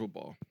college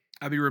football.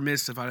 I'd be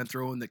remiss if I didn't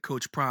throw in that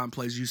Coach Prime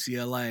plays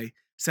UCLA,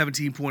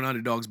 17-point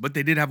underdogs, but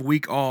they did have a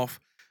week off.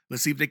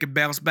 Let's see if they can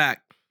bounce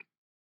back.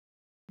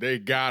 They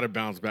got to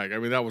bounce back. I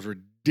mean, that was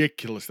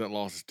ridiculous, that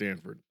loss to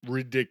Stanford.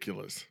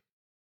 Ridiculous.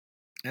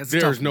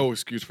 There's no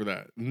excuse for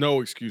that.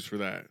 No excuse for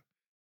that.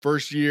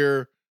 First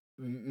year,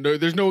 No,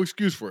 there's no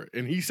excuse for it.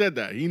 And he said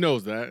that. He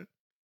knows that.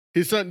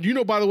 His son,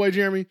 by the way,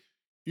 Jeremy,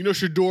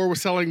 Shador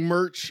was selling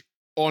merch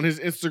on his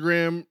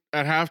Instagram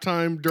at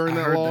halftime during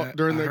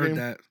that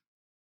game.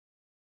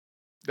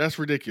 That's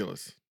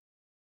ridiculous.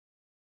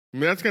 I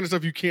mean, that's kind of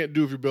stuff you can't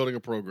do if you're building a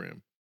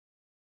program.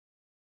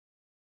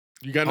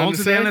 You got nothing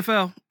to say?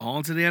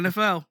 On to the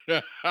NFL.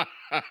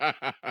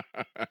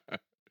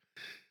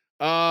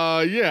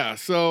 Yeah.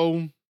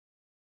 So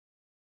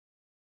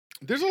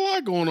there's a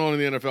lot going on in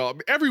the NFL. I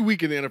mean, every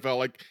week in the NFL,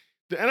 like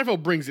the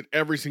NFL brings it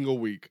every single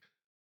week.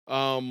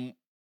 I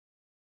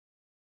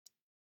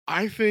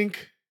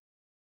think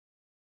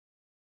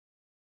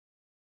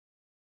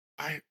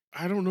I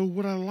don't know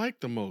what I like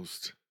the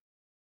most.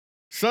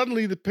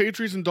 Suddenly, the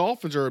Patriots and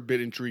Dolphins are a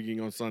bit intriguing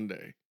on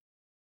Sunday.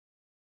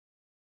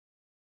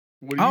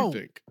 What do you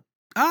think?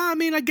 I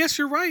mean, I guess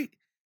you're right.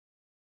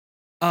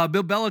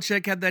 Bill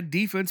Belichick had that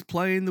defense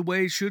playing the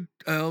way it should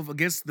have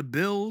against the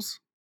Bills.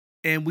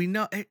 And we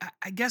know,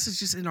 I guess it's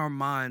just in our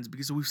minds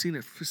because we've seen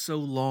it for so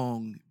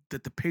long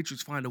that the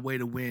Patriots find a way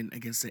to win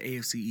against the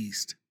AFC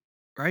East,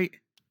 right?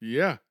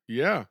 Yeah.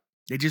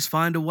 They just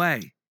find a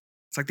way.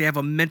 It's like they have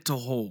a mental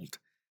hold.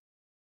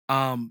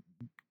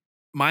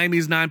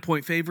 Miami's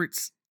 9-point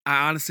favorites.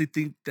 I honestly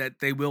think that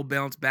they will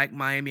bounce back.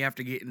 Miami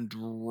after getting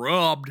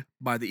drubbed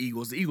by the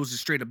Eagles. The Eagles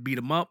just straight up beat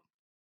them up.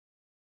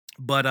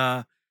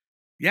 But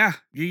yeah,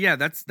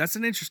 that's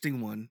an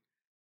interesting one.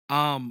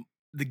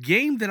 The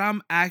game that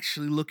I'm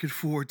actually looking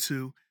forward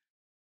to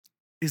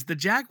is the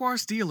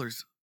Jaguars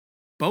Steelers.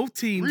 Both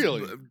teams.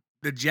 Really?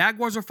 The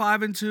Jaguars are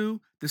 5-2.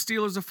 The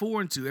Steelers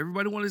are 4-2.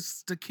 Everybody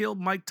wants to kill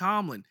Mike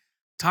Tomlin.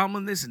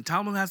 Tomlin this and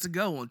Tomlin has to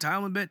go. And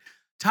Tomlin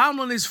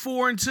is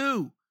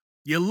 4-2.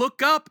 You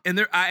look up and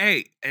they're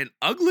an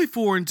ugly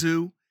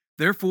 4-2.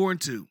 They're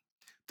 4-2.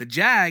 The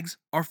Jags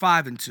are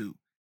 5-2.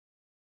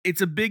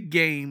 It's a big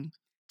game.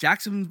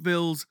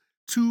 Jacksonville's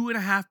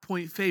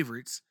 2.5-point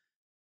favorites.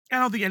 I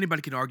don't think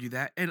anybody can argue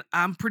that. And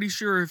I'm pretty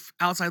sure if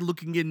outside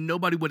looking in,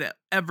 nobody would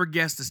ever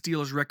guess the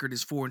Steelers' record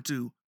is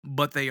 4-2,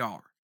 but they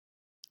are.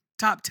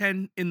 Top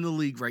 10 in the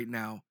league right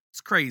now. It's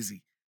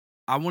crazy.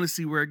 I want to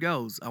see where it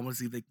goes. I want to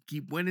see if they can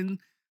keep winning,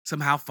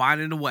 somehow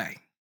finding a way.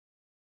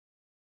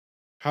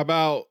 How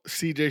about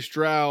C.J.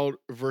 Stroud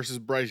versus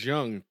Bryce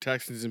Young,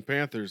 Texans and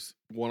Panthers,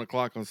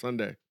 1:00 on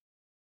Sunday?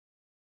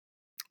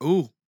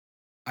 Ooh,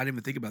 I didn't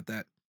even think about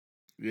that.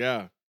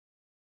 Yeah.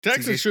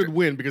 Texans should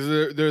win because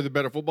they're the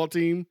better football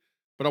team,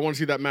 but I want to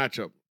see that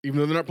matchup. Even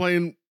though they're not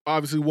playing,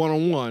 obviously,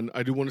 one-on-one,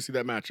 I do want to see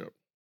that matchup.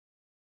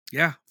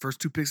 Yeah,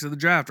 first 2 picks of the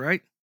draft,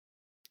 right?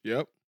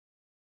 Yep.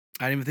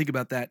 I didn't even think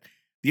about that.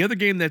 The other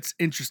game that's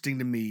interesting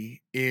to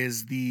me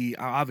is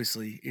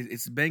obviously,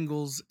 it's the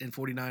Bengals and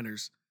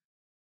 49ers.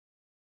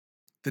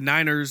 The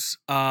Niners,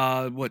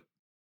 what?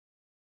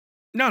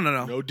 No.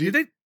 No Did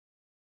they?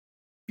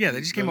 Yeah, they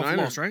just came off a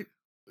loss, right?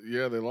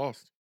 Yeah, they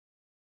lost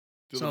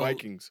to the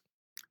Vikings.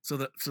 So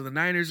the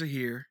Niners are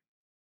here.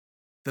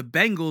 The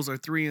Bengals are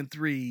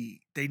 3-3.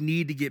 They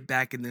need to get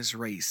back in this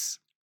race.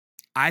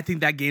 I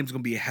think that game's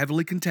going to be a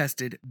heavily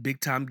contested,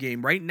 big-time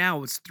game. Right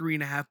now, it's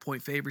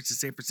 3.5-point favorites to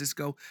San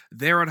Francisco.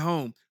 They're at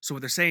home. So what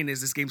they're saying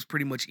is this game's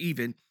pretty much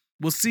even.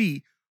 We'll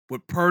see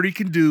what Purdy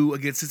can do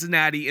against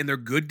Cincinnati and their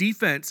good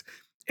defense.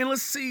 And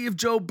let's see if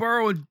Joe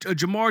Burrow and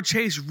Jamar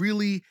Chase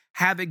really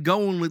have it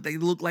going like they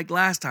looked like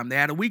last time. They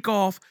had a week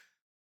off.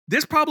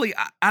 This probably,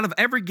 out of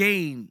every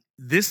game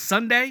this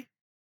Sunday,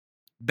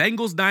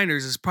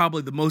 Bengals-Niners is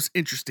probably the most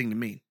interesting to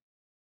me.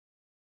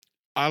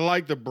 I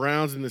like the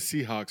Browns and the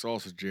Seahawks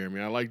also,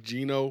 Jeremy. I like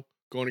Geno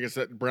going against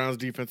that Browns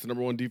defense, the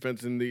number 1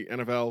 defense in the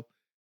NFL.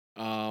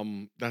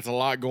 That's a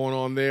lot going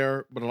on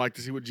there, but I like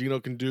to see what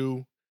Geno can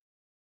do.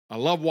 I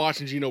love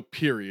watching Geno,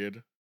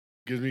 period.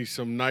 Gives me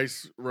some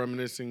nice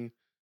reminiscing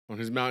on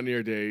his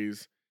Mountaineer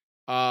days.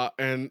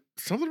 And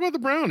something about the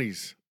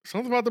Brownies.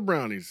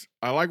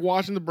 I like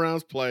watching the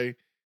Browns play.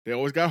 They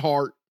always got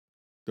heart.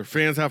 Their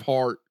fans have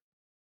heart.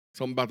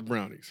 Something about the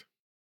Brownies.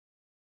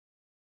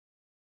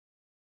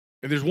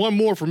 And there's one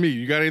more for me.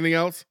 You got anything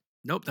else?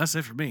 Nope, that's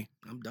it for me.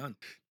 I'm done.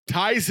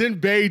 Tyson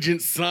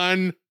Bagent,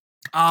 son.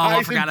 Oh,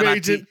 I forgot about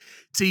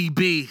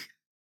TB.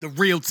 The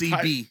real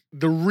TB.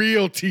 The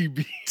real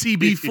TB.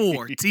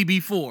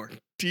 TB4.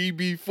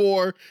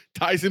 TB4.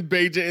 Tyson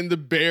Bagent and the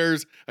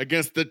Bears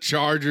against the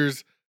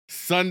Chargers.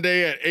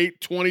 Sunday at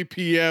 8:20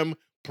 p.m.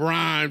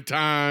 prime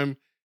time.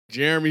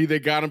 Jeremy, they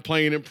got him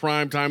playing in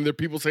prime time. There are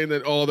people saying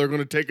that, they're going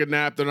to take a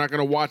nap. They're not going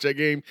to watch that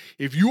game.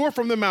 If you are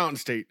from the Mountain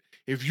State,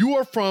 if you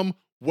are from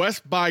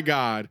West by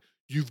God,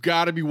 you've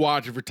got to be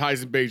watching for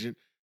Tyson Bagent.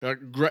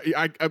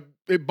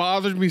 It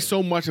bothers me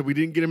so much that we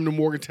didn't get him to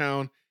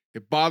Morgantown.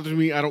 It bothers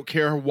me. I don't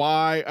care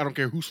why. I don't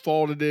care whose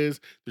fault it is.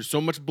 There's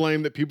so much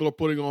blame that people are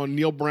putting on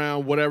Neil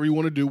Brown, whatever you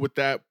want to do with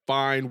that,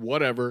 fine,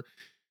 whatever.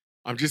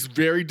 I'm just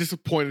very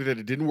disappointed that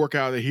it didn't work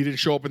out, that he didn't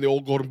show up in the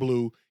old gold and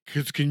blue.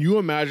 Because can you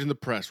imagine the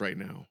press right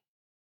now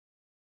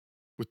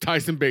with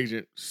Tyson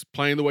Bagent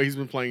playing the way he's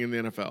been playing in the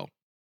NFL?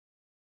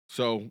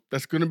 So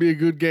that's going to be a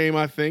good game,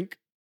 I think.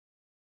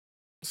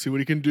 See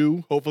what he can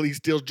do. Hopefully he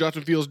steals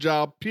Justin Fields'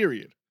 job,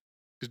 period.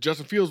 Because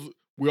Justin Fields,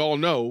 we all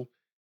know,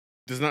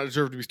 does not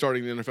deserve to be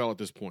starting the NFL at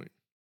this point.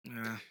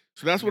 Yeah.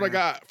 So that's what I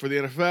got for the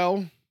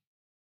NFL.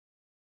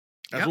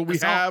 That's what we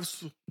have.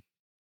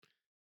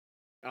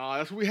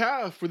 That's what we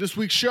have for this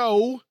week's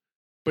show.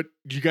 But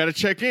you got to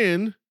check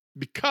in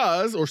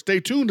or stay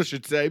tuned, I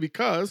should say,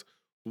 because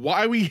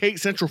Why We Hate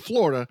Central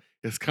Florida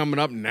is coming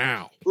up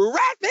now.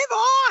 Raspy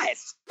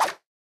voice!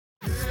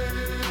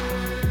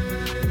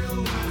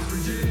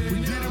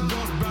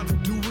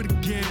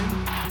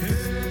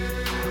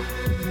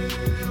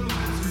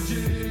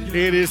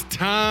 It is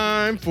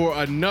time for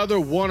another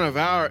one of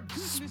our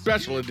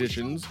special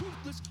editions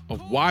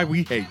of Why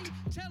We Hate.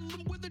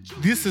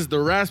 This is the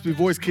Raspy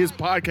Voice Kids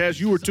podcast.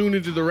 You are tuned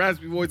into the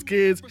Raspy Voice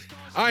Kids.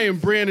 I am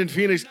Brandon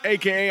Phoenix,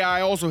 a.k.a.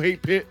 I Also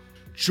Hate Pitt,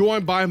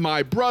 joined by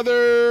my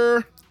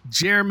brother,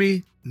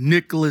 Jeremy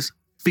Nicholas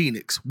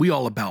Phoenix. We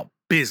all about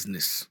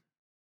business.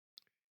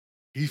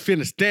 He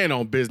finna stand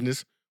on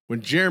business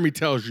when Jeremy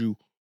tells you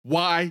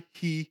why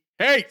he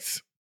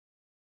hates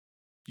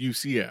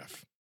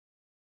UCF.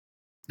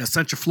 Now,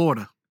 Central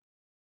Florida.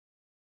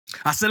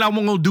 I said I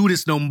wasn't going to do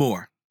this no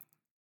more.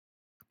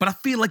 But I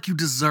feel like you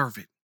deserve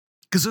it.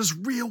 Because there's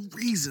real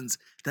reasons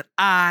that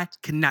I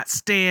cannot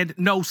stand,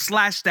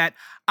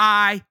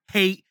 I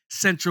hate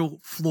Central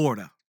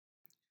Florida.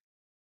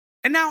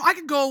 And now I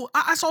could go,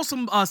 I saw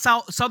some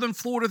Southern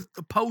Florida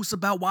posts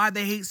about why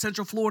they hate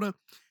Central Florida.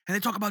 And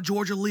they talk about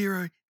Georgia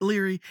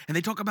Leary, and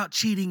they talk about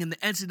cheating and the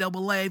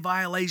NCAA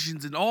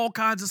violations and all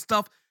kinds of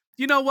stuff.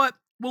 You know what?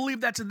 We'll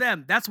leave that to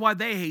them. That's why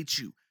they hate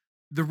you.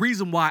 The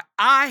reason why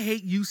I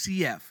hate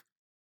UCF.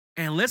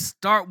 And let's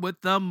start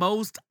with the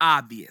most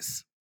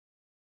obvious.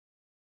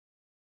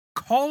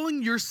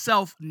 Calling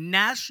yourself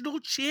national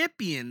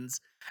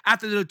champions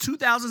after the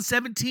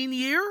 2017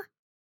 year?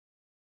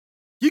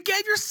 You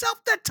gave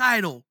yourself that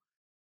title.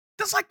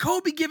 That's like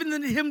Kobe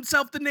giving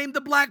himself the name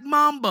the Black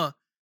Mamba.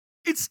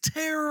 It's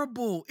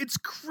terrible. It's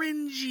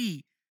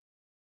cringy.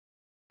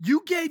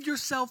 You gave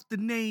yourself the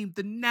name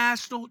the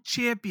national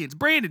champions.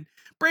 Brandon,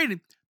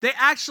 they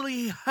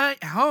actually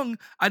hung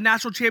a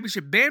national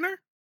championship banner.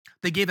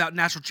 They gave out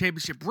national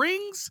championship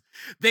rings.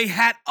 They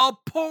had a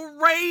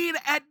parade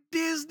at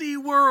Disney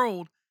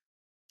World.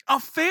 A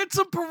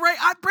phantom parade.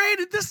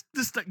 Brandon, this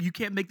stuff, you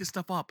can't make this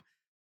stuff up.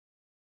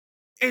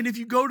 And if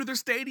you go to their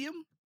stadium,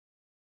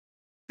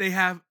 they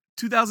have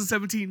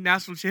 2017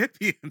 national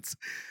champions.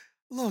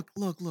 Look.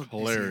 Hilarious.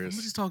 I'm gonna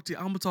just talk to you.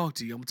 I'm gonna talk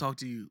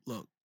to you.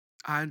 Look,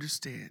 I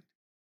understand.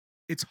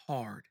 It's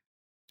hard.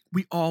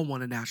 We all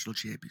want a national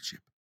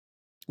championship.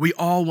 We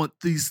all want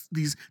these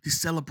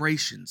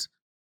celebrations.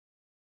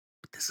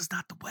 But this is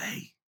not the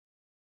way.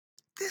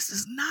 This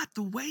is not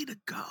the way to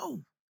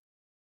go.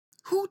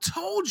 Who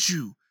told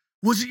you?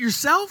 Was it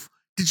yourself?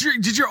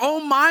 Did your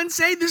own mind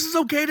say this is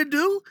okay to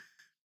do?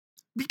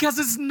 Because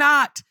it's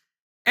not.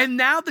 And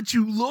now that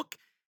you look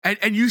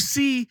and you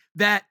see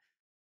that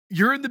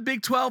you're in the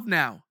Big 12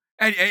 now,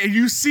 and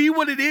you see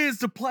what it is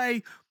to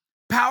play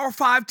Power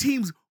 5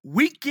 teams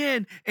week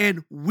in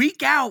and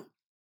week out,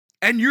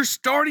 and you're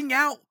starting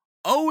out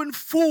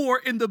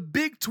 0-4 in the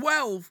Big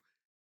 12,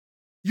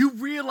 you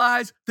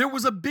realize there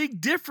was a big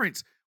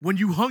difference when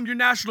you hung your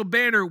national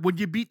banner, when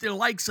you beat the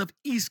likes of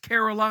East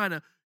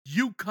Carolina,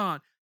 UConn,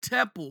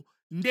 Temple,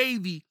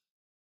 Navy,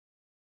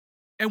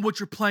 and what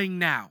you're playing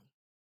now.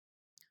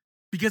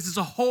 Because it's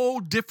a whole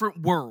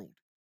different world.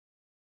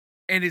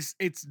 And it's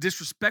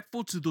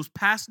disrespectful to those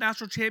past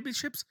national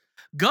championships.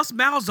 Gus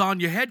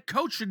Malzahn, your head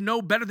coach, should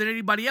know better than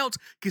anybody else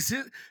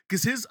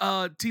because his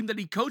team that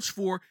he coached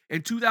for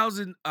in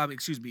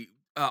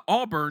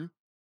Auburn,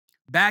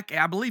 back,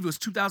 I believe it was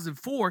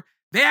 2004,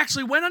 they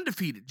actually went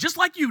undefeated, just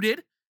like you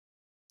did.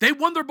 They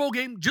won their bowl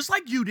game just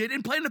like you did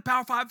and played in the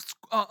Power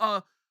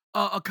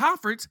 5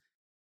 conference,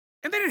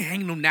 and they didn't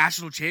hang no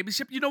national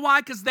championship. You know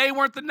why? Because they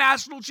weren't the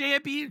national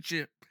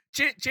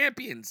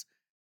champions.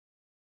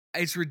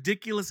 It's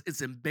ridiculous.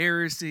 It's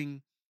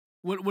embarrassing.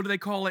 What do they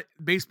call it?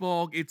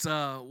 Baseball. It's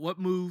what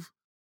move?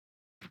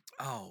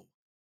 No.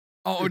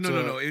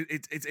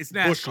 It's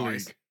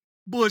NASCAR.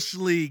 Bush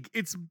League.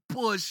 It's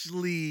Bush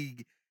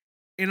League.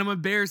 And I'm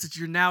embarrassed that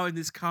you're now in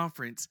this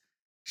conference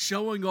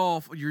showing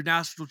off your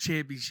national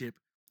championship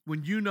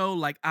when you know,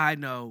 like I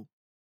know,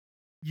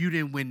 you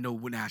didn't win no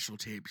national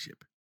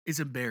championship.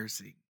 It's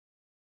embarrassing.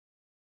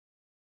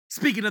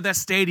 Speaking of that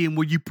stadium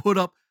where you put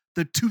up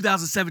the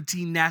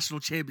 2017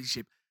 national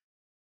championship,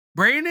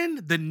 Brandon,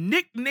 the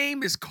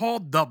nickname is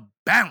called the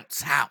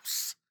Bounce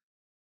House.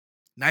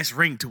 Nice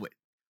ring to it.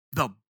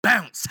 The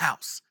Bounce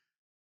House.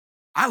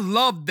 I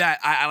love that.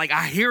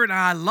 I hear it and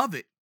I love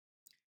it.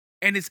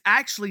 And it's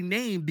actually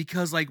named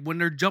because like when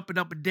they're jumping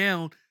up and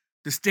down,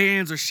 the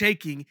stands are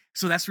shaking.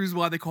 So that's the reason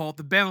why they call it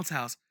the Bounce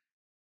House.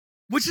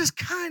 Which is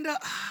kind of,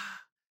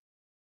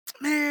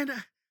 man,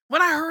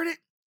 when I heard it,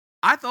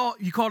 I thought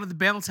you called it the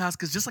Bounce House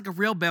because just like a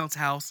real bounce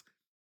house,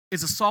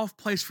 it's a soft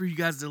place for you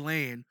guys to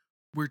land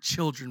where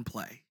children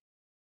play.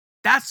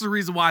 That's the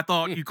reason why I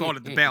thought you called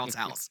it the Bounce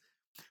House.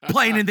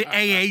 playing in the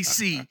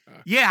AAC.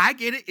 Yeah, I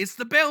get it. It's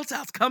the bounce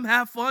house. Come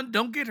have fun.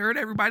 Don't get hurt.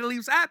 Everybody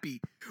leaves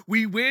happy.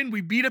 We win.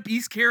 We beat up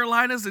East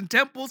Carolinas and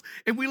Temples,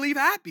 and we leave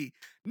happy.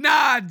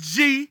 Nah,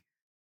 G.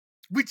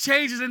 We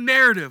changed the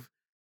narrative.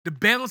 The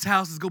bounce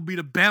house is going to be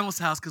the bounce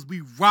house because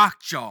we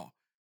rocked y'all.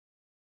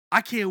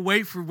 I can't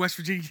wait for West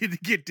Virginia to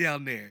get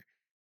down there.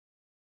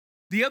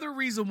 The other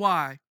reason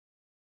why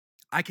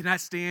I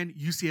cannot stand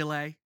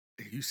UCF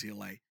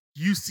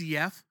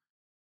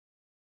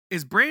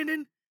is,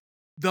 Brandon,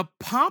 the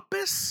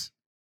pompous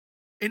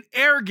and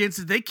arrogance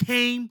that they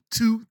came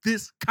to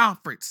this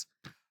conference.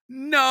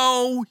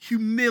 No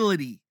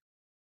humility.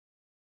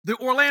 The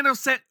Orlando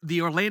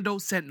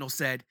Sentinel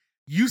said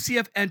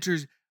UCF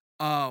enters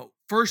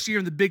first year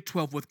in the Big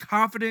 12 with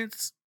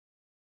confidence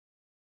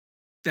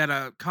that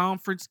a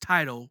conference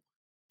title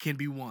can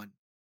be won.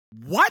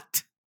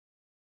 What?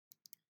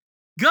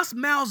 Gus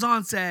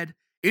Malzahn said,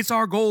 it's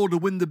our goal to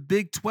win the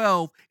Big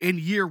 12 in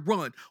year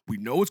one. We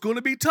know it's going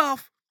to be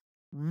tough.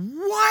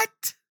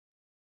 What?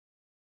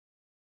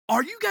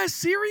 Are you guys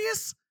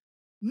serious?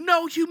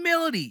 No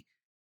humility.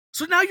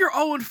 So now you're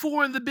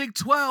 0-4 in the Big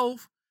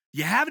 12.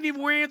 You haven't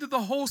even ran through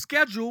the whole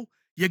schedule.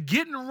 You're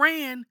getting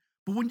ran.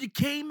 But when you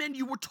came in,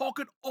 you were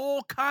talking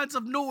all kinds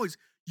of noise.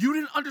 You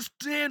didn't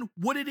understand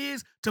what it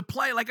is to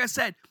play. Like I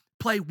said,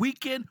 play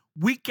week in,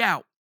 week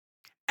out.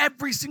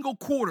 Every single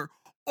quarter.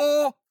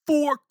 All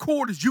 4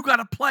 quarters, you got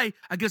to play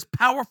against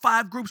Power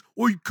 5 groups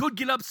or you could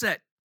get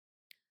upset.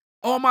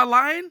 Oh, am I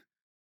lying?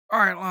 All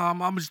right, I'm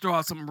going to just throw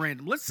out something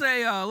random. Let's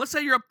say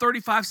you're up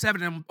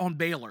 35-7 on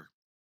Baylor.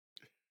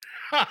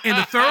 In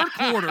the third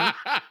quarter,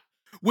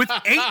 with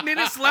 8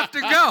 minutes left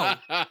to go.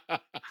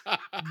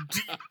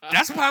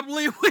 That's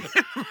probably a win,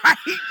 right?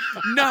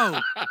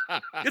 No.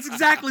 That's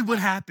exactly what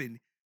happened.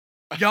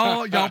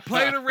 Y'all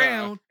played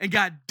around and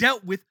got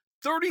dealt with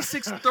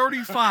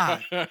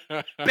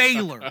 36-35.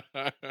 Baylor.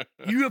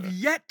 You have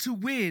yet to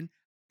win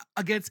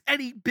against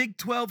any Big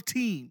 12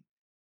 team.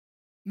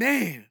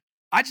 Man,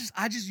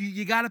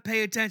 you got to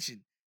pay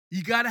attention.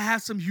 You got to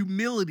have some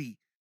humility.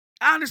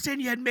 I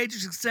understand you had major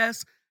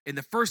success in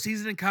the first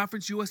season in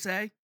Conference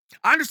USA.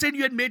 I understand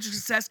you had major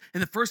success in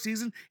the first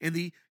season in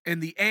the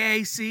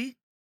AAC.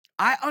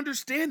 I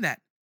understand that.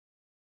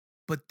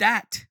 But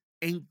that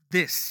ain't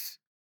this.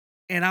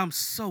 And I'm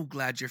so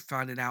glad you're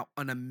finding out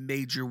in a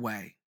major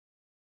way.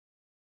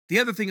 The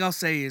other thing I'll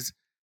say is,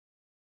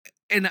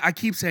 and I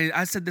keep saying,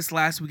 I said this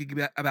last week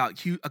about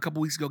a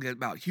couple weeks ago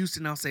about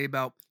Houston. I'll say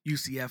about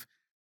UCF.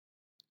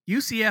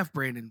 UCF,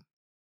 Brandon,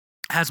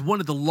 has one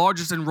of the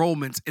largest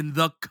enrollments in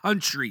the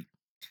country.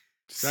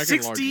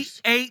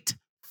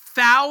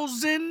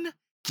 68,000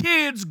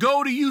 kids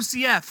go to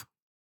UCF.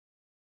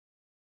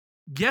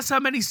 Guess how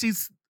many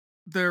seats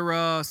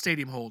their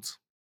stadium holds?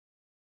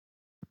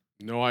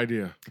 No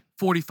idea.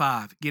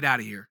 45. Get out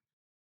of here.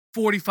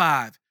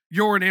 45.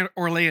 You're in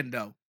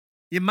Orlando.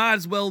 You might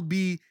as well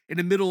be in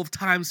the middle of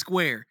Times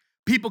Square.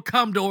 People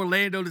come to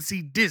Orlando to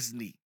see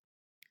Disney.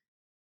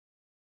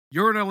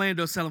 You're in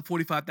Orlando selling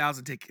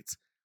 45,000 tickets.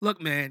 Look,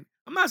 man,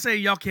 I'm not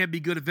saying y'all can't be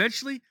good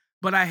eventually,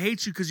 but I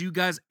hate you because you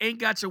guys ain't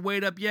got your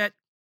weight up yet,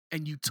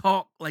 and you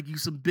talk like you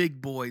some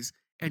big boys,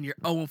 and you're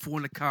 0-4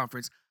 in the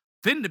conference.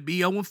 Finna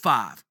be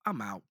 0-5.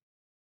 I'm out.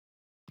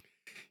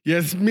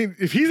 Yes,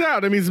 if he's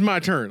out, that means it's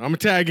my turn. I'm going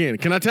to tag in.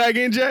 Can I tag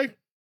in, Jay?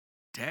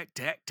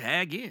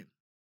 Tag in.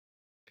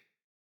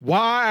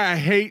 Why I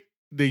hate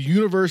the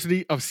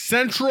University of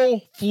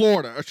Central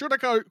Florida. Or should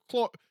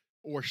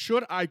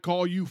I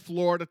call you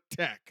Florida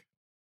Tech?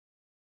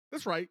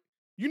 That's right.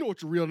 You know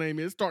what your real name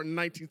is. Starting in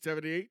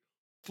 1978.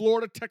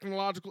 Florida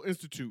Technological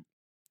Institute.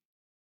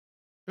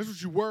 That's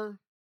what you were.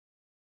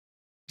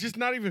 Just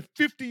not even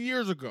 50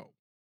 years ago.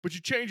 But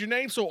you change your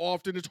name so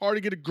often, it's hard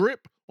to get a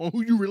grip on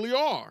who you really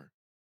are.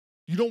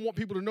 You don't want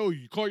people to know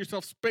you. You call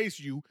yourself Space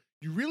U.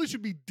 You really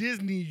should be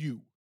Disney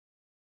U.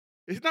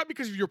 It's not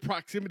because of your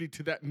proximity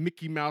to that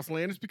Mickey Mouse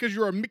land. It's because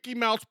you're a Mickey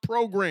Mouse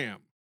program.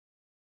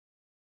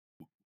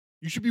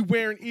 You should be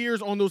wearing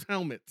ears on those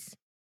helmets.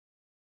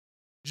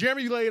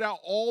 Jeremy laid out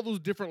all those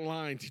different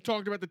lines. He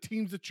talked about the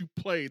teams that you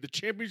played, the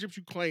championships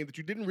you claimed that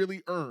you didn't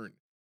really earn.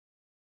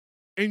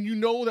 And you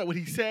know that what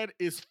he said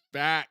is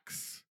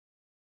facts.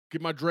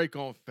 Get my Drake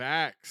on,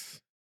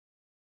 facts.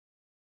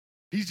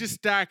 He's just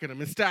stacking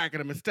them and stacking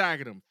them and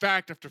stacking them.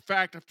 Fact after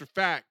fact after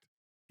fact.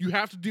 You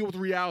have to deal with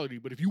reality.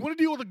 But if you want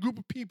to deal with a group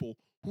of people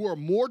who are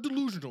more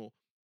delusional,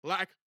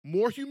 lack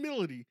more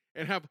humility,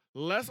 and have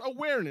less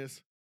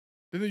awareness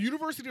than the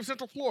University of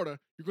Central Florida,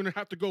 you're going to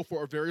have to go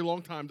for a very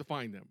long time to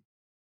find them.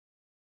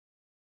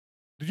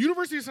 The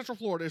University of Central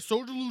Florida is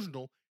so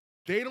delusional,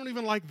 they don't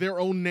even like their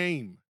own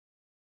name.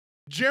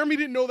 Jeremy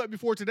didn't know that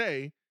before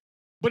today,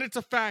 but it's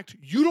a fact.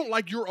 You don't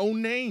like your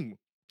own name.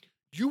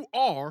 You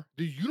are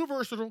the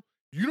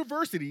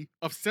University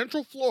of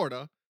Central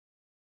Florida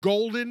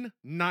Golden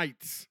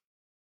Knights.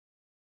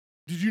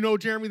 Did you know,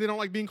 Jeremy, they don't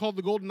like being called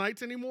the Golden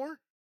Knights anymore?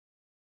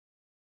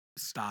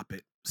 Stop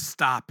it.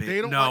 Stop it.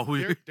 They don't no.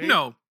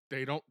 No.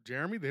 They don't,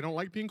 Jeremy, they don't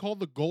like being called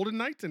the Golden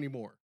Knights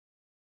anymore.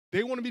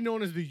 They want to be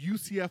known as the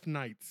UCF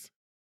Knights.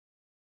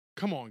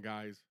 Come on,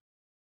 guys.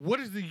 What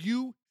does the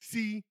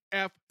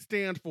UCF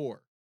stand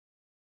for?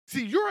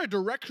 See, you're a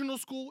directional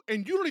school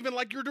and you don't even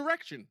like your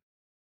direction.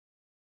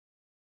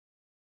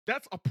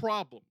 That's a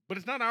problem, but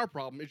it's not our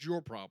problem, it's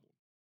your problem.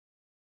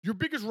 Your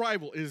biggest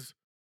rival is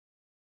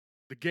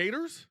the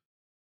Gators?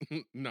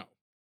 No.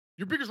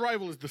 Your biggest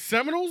rival is the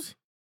Seminoles?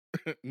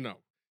 No.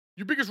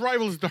 Your biggest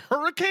rival is the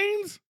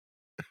Hurricanes?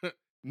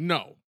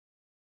 No.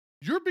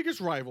 Your biggest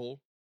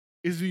rival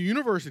is the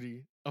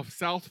University of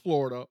South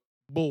Florida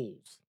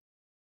Bulls.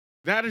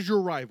 That is your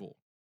rival.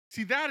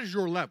 See, that is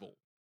your level.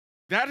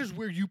 That is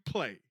where you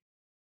play.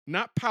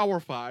 Not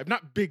Power 5,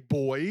 not big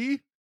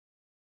boy.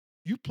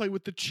 You play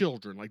with the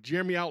children. Like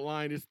Jeremy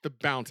outlined, it's the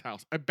bouncy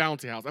house, a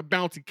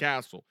bouncy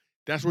castle.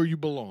 That's where you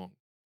belong.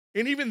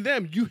 And even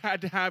them, you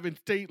had to have in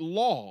state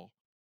law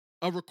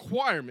a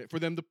requirement for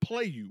them to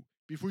play you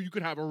before you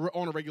could have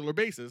on a regular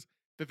basis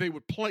that they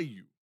would play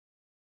you.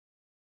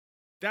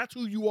 That's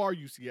who you are,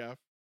 UCF.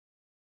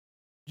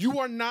 You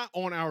are not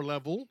on our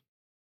level.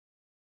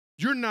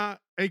 You're not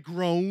a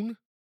grown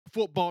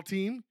football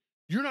team.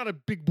 You're not a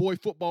big boy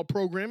football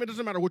program. It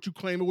doesn't matter what you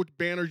claim or which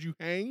banners you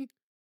hang.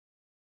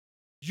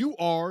 You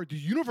are the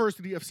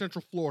University of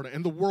Central Florida,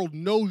 and the world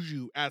knows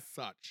you as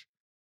such.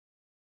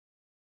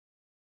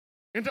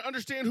 And to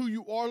understand who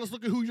you are, let's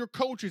look at who your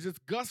coach is. It's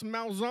Gus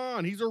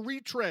Malzahn. He's a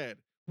retread.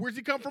 Where's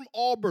he come from?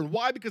 Auburn.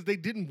 Why? Because they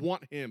didn't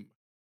want him.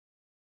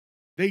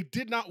 They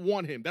did not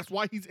want him. That's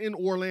why he's in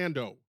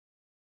Orlando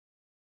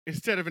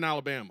instead of in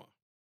Alabama.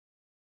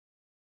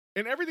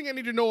 And everything I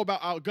need to know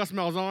about Gus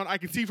Malzahn, I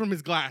can see from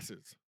his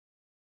glasses.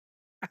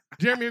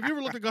 Jeremy, have you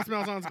ever looked at Gus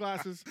Malzahn's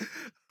glasses?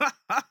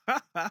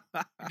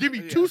 Give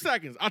me 2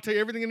 seconds. I'll tell you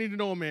everything I need to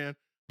know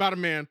about a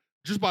man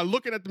just by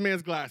looking at the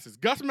man's glasses.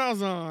 Gus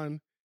Malzahn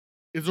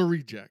is a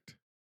reject.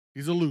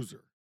 He's a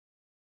loser.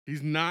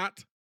 He's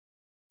not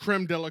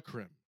creme de la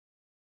creme.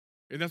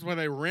 And that's why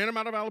they ran him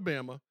out of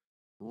Alabama,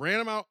 ran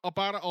him up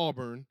out of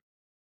Auburn,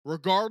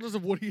 regardless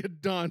of what he had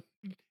done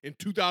in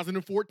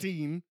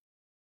 2014.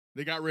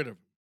 They got rid of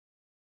him.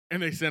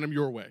 And they sent him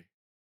your way.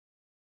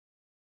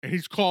 And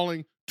he's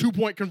calling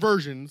 2-point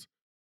conversions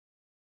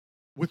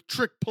with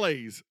trick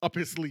plays up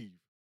his sleeve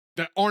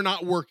that are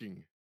not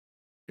working.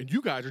 And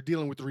you guys are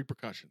dealing with the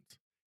repercussions.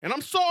 And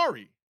I'm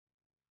sorry,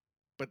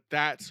 but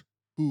that's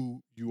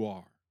who you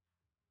are.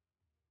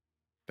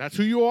 That's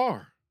who you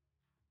are.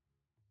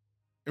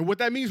 And what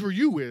that means for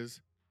you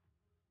is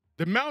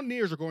the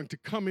Mountaineers are going to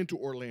come into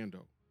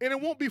Orlando. And it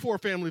won't be for a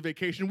family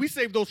vacation. We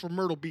save those for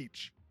Myrtle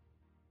Beach.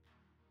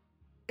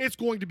 It's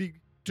going to be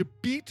to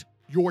beat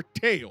your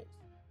tails.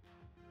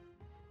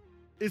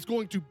 It's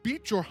going to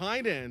beat your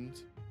hind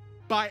ends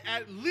by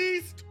at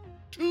least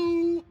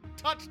 2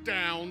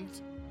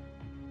 touchdowns,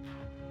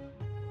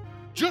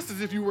 just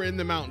as if you were in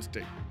the Mountain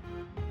State.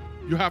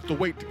 You have to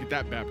wait to get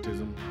that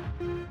baptism.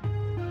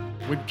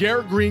 When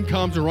Garrett Green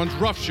comes and runs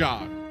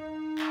roughshod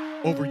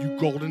over you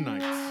Golden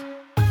Knights.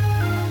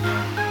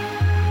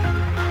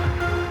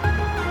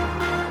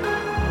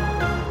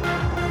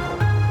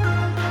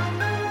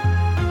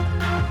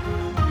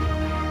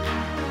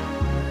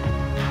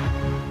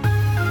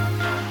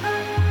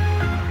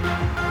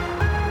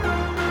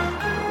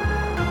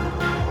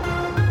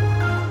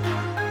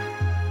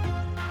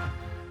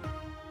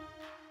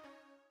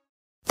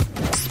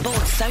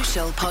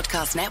 Social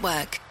Podcast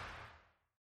Network.